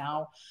employees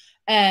now.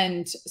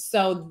 And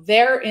so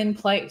they're in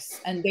place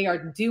and they are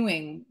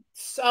doing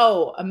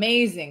so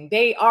amazing.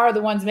 They are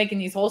the ones making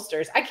these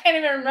holsters. I can't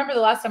even remember the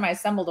last time I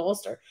assembled a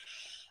holster.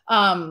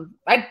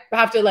 I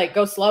have to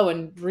go slow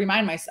and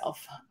remind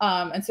myself.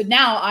 And so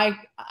now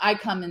I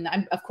come and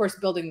I'm of course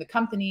building the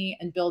company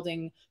and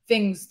building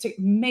things to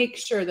make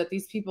sure that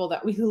these people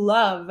that we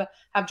love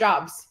have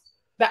jobs.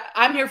 That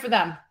I'm here for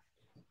them.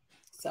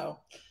 So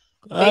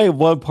I have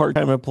one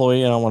part-time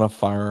employee and I want to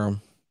fire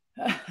him.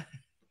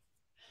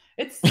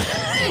 It's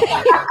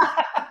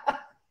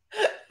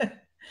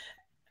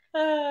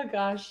oh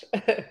gosh.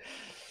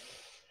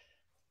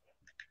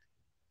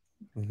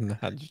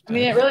 I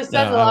mean, it really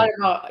says a lot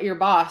about your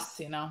boss,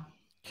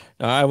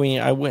 I mean,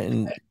 I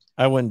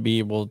wouldn't be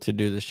able to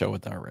do the show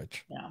without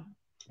Rich. Yeah,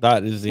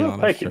 that is the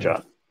honest thank you, truth.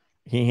 John.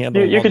 He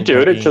handles. You could do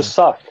it. It just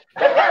sucked.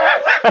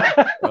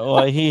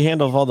 Well, he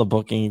handles all the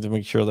booking to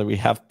make sure that we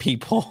have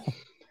people.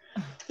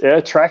 Yeah,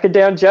 tracking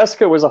down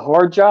Jessica was a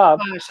hard job.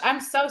 Gosh,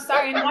 I'm so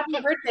sorry. And happy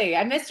birthday!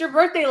 I missed your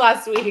birthday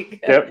last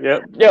week.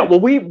 Yep. Yeah.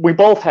 Well, we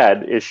both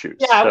had issues.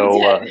 Yeah, so,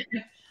 we did.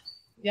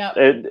 Yeah.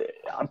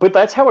 But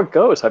that's how it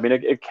goes. I mean,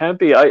 it can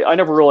be. I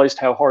never realized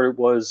how hard it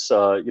was,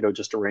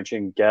 just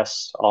arranging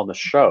guests on the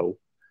show.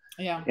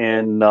 Yeah.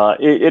 And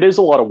it is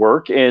a lot of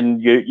work, and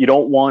you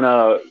don't want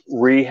to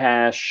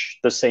rehash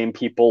the same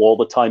people all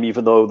the time,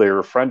 even though they're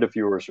a friend of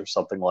yours or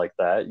something like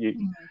that.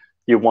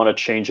 You want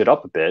to change it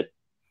up a bit.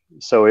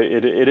 So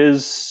it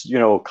is,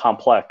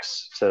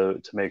 complex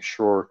to make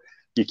sure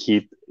you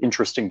keep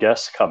interesting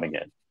guests coming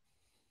in.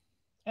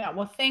 Yeah,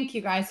 well, thank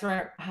you guys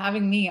for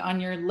having me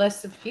on your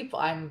list of people.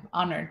 I'm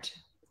honored.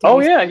 Oh,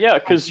 yeah,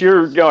 because I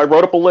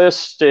wrote up a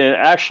list, and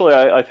actually,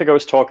 I think I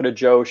was talking to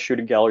Joe,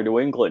 Shooting Gallery New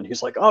England.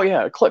 He's like, oh,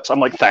 yeah, Eclipse. I'm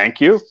like,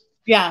 thank you.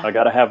 Yeah. I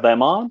got to have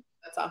them on.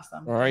 That's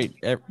awesome. All right,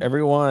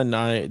 everyone,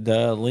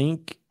 the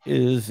link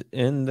is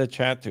in the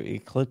chat to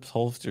Eclipse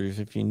Holsters.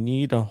 If you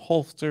need a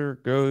holster,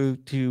 go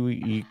to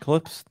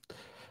Eclipse.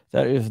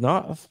 That is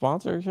not a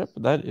sponsorship.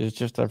 That is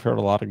just, I've heard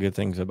a lot of good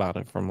things about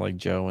it from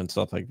Joe and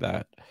stuff like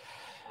that.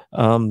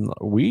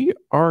 We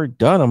are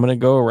done. I'm going to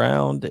go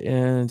around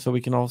and so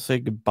we can all say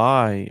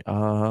goodbye.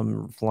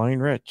 Flying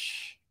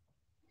Rich.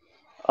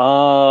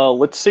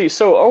 Let's see.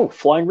 So,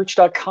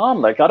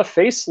 flyingrich.com. I got a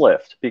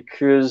facelift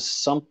because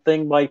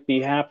something might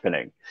be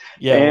happening.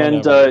 Yeah.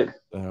 And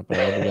but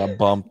I got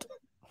bumped.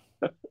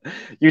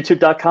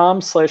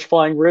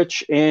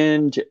 YouTube.com/FlyingRich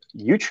and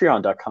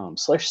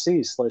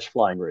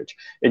Utreon.com/C/FlyingRich.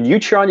 And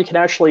Utreon, you can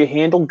actually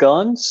handle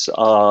guns.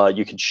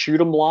 You can shoot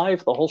them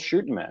live, the whole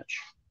shooting match.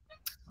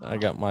 I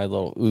got my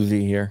little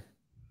Uzi here.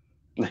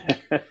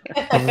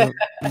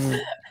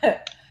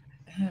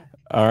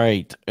 All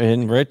right.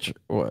 And Rich,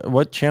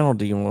 what channel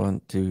do you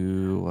want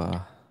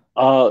to...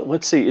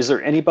 let's see. Is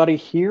there anybody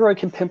here I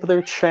can pimp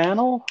their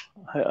channel?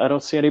 I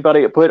don't see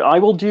anybody, but I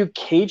will do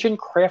Cajun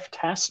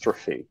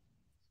Craftastrophe.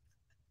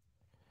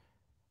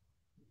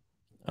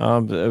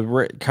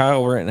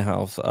 Kyle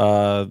Rittenhouse.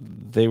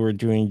 They were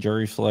doing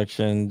jury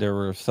selection. There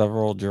were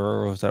several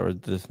jurors that were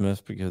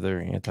dismissed because they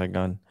were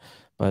anti-gun,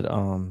 but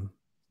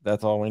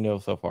that's all we know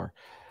so far.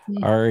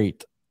 Yeah. All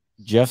right,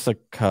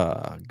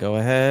 Jessica, go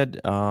ahead.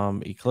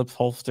 Eclipse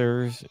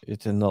holsters.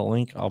 It's in the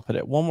link. I'll put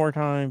it one more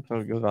time so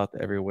it goes out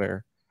to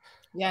everywhere.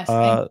 Yes.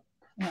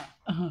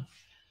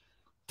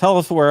 Tell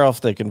us where else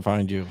they can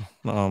find you.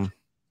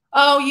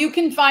 You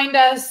can find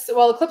us.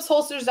 Well,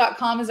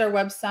 eclipseholsters.com is our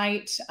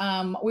website.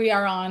 We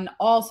are on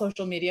all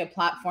social media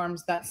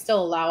platforms that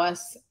still allow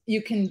us.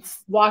 You can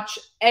watch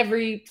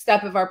every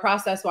step of our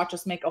process, watch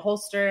us make a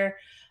holster.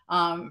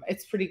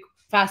 It's pretty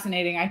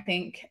fascinating, I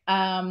think.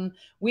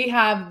 We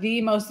have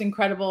the most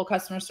incredible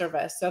customer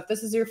service. So if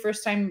this is your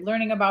first time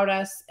learning about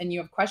us and you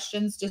have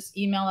questions, just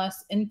email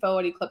us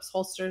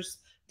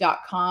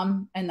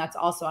info@eclipseholsters.com, and that's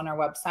also on our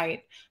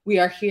website. We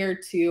are here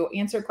to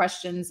answer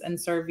questions and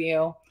serve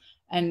you,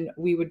 and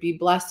we would be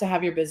blessed to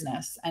have your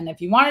business. And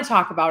if you want to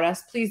talk about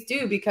us, please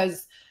do,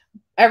 because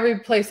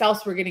every place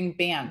else we're getting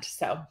banned.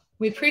 So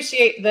we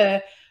appreciate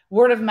the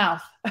word of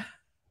mouth.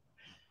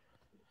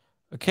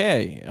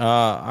 Okay,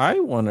 I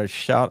want to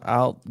shout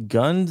out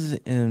Guns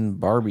and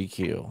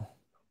Barbecue.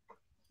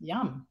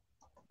 Yum.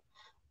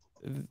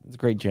 It's a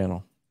great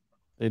channel.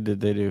 They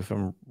do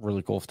some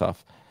really cool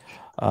stuff.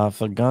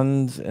 So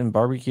Guns and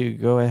Barbecue,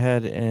 go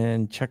ahead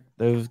and check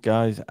those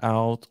guys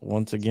out.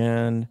 Once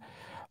again,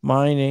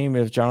 my name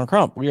is John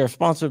Crump. We are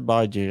sponsored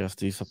by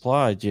JSD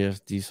Supply.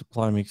 JSD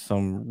Supply makes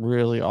some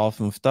really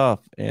awesome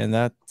stuff, and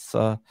that's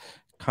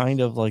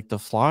kind of like the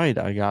slide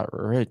I got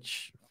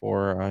Rich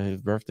for his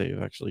birthday.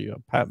 Is actually a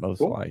Patmos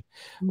slide.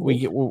 We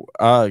get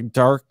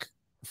Dark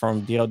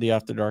from DLD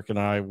After Dark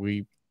and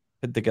we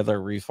put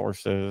together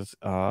resources.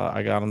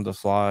 I got him the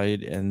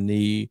slide and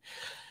we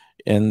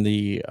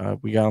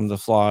got him the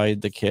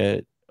slide, the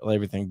kit,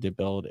 everything to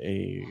build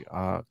a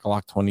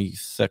Glock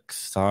 26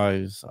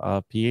 size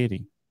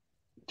P80.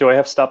 Do I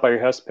have to stop by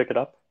your house to pick it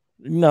up?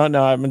 No,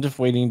 I'm just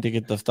waiting to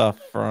get the stuff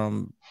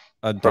from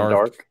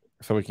Dark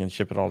so we can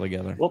ship it all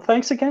together. Well,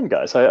 thanks again,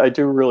 guys. I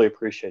do really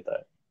appreciate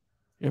that.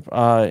 Yep.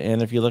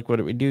 And if you look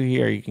what we do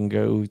here, you can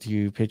go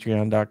to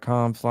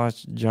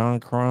patreon.com/John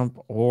Crump,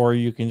 or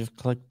you can just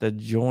click the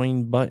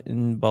join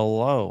button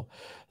below.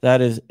 That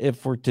is it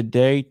for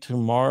today.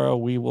 Tomorrow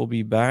we will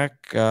be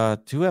back.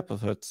 2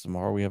 episodes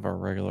tomorrow. We have our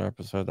regular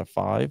episode of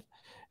 5,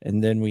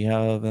 and then we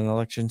have an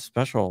election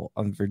special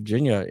on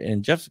Virginia.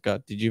 And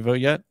Jessica, did you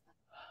vote yet?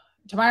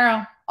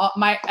 Tomorrow,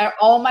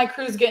 all my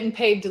crew's getting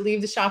paid to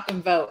leave the shop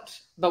and vote.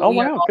 But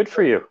wow, good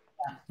for you.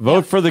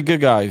 Vote for the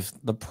good guys,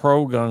 the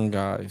pro-gun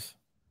guys.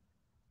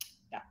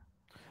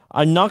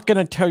 I'm not going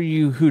to tell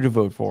you who to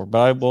vote for, but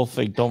I will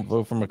say don't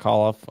vote for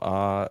McAuliffe,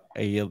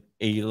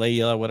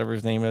 Layla, whatever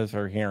his name is,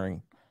 or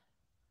Herring.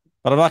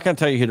 But I'm not going to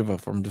tell you who to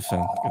vote for. I'm just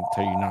saying, I'm going to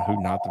tell you who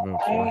not to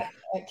vote for.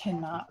 I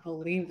cannot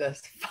believe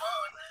this.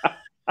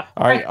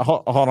 All right,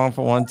 hold on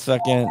for 1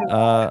 second.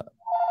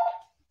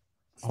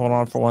 Hold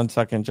on for 1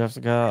 second,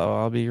 Jessica.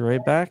 I'll be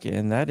right back.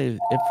 And that is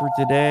it for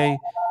today.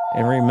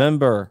 And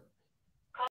remember,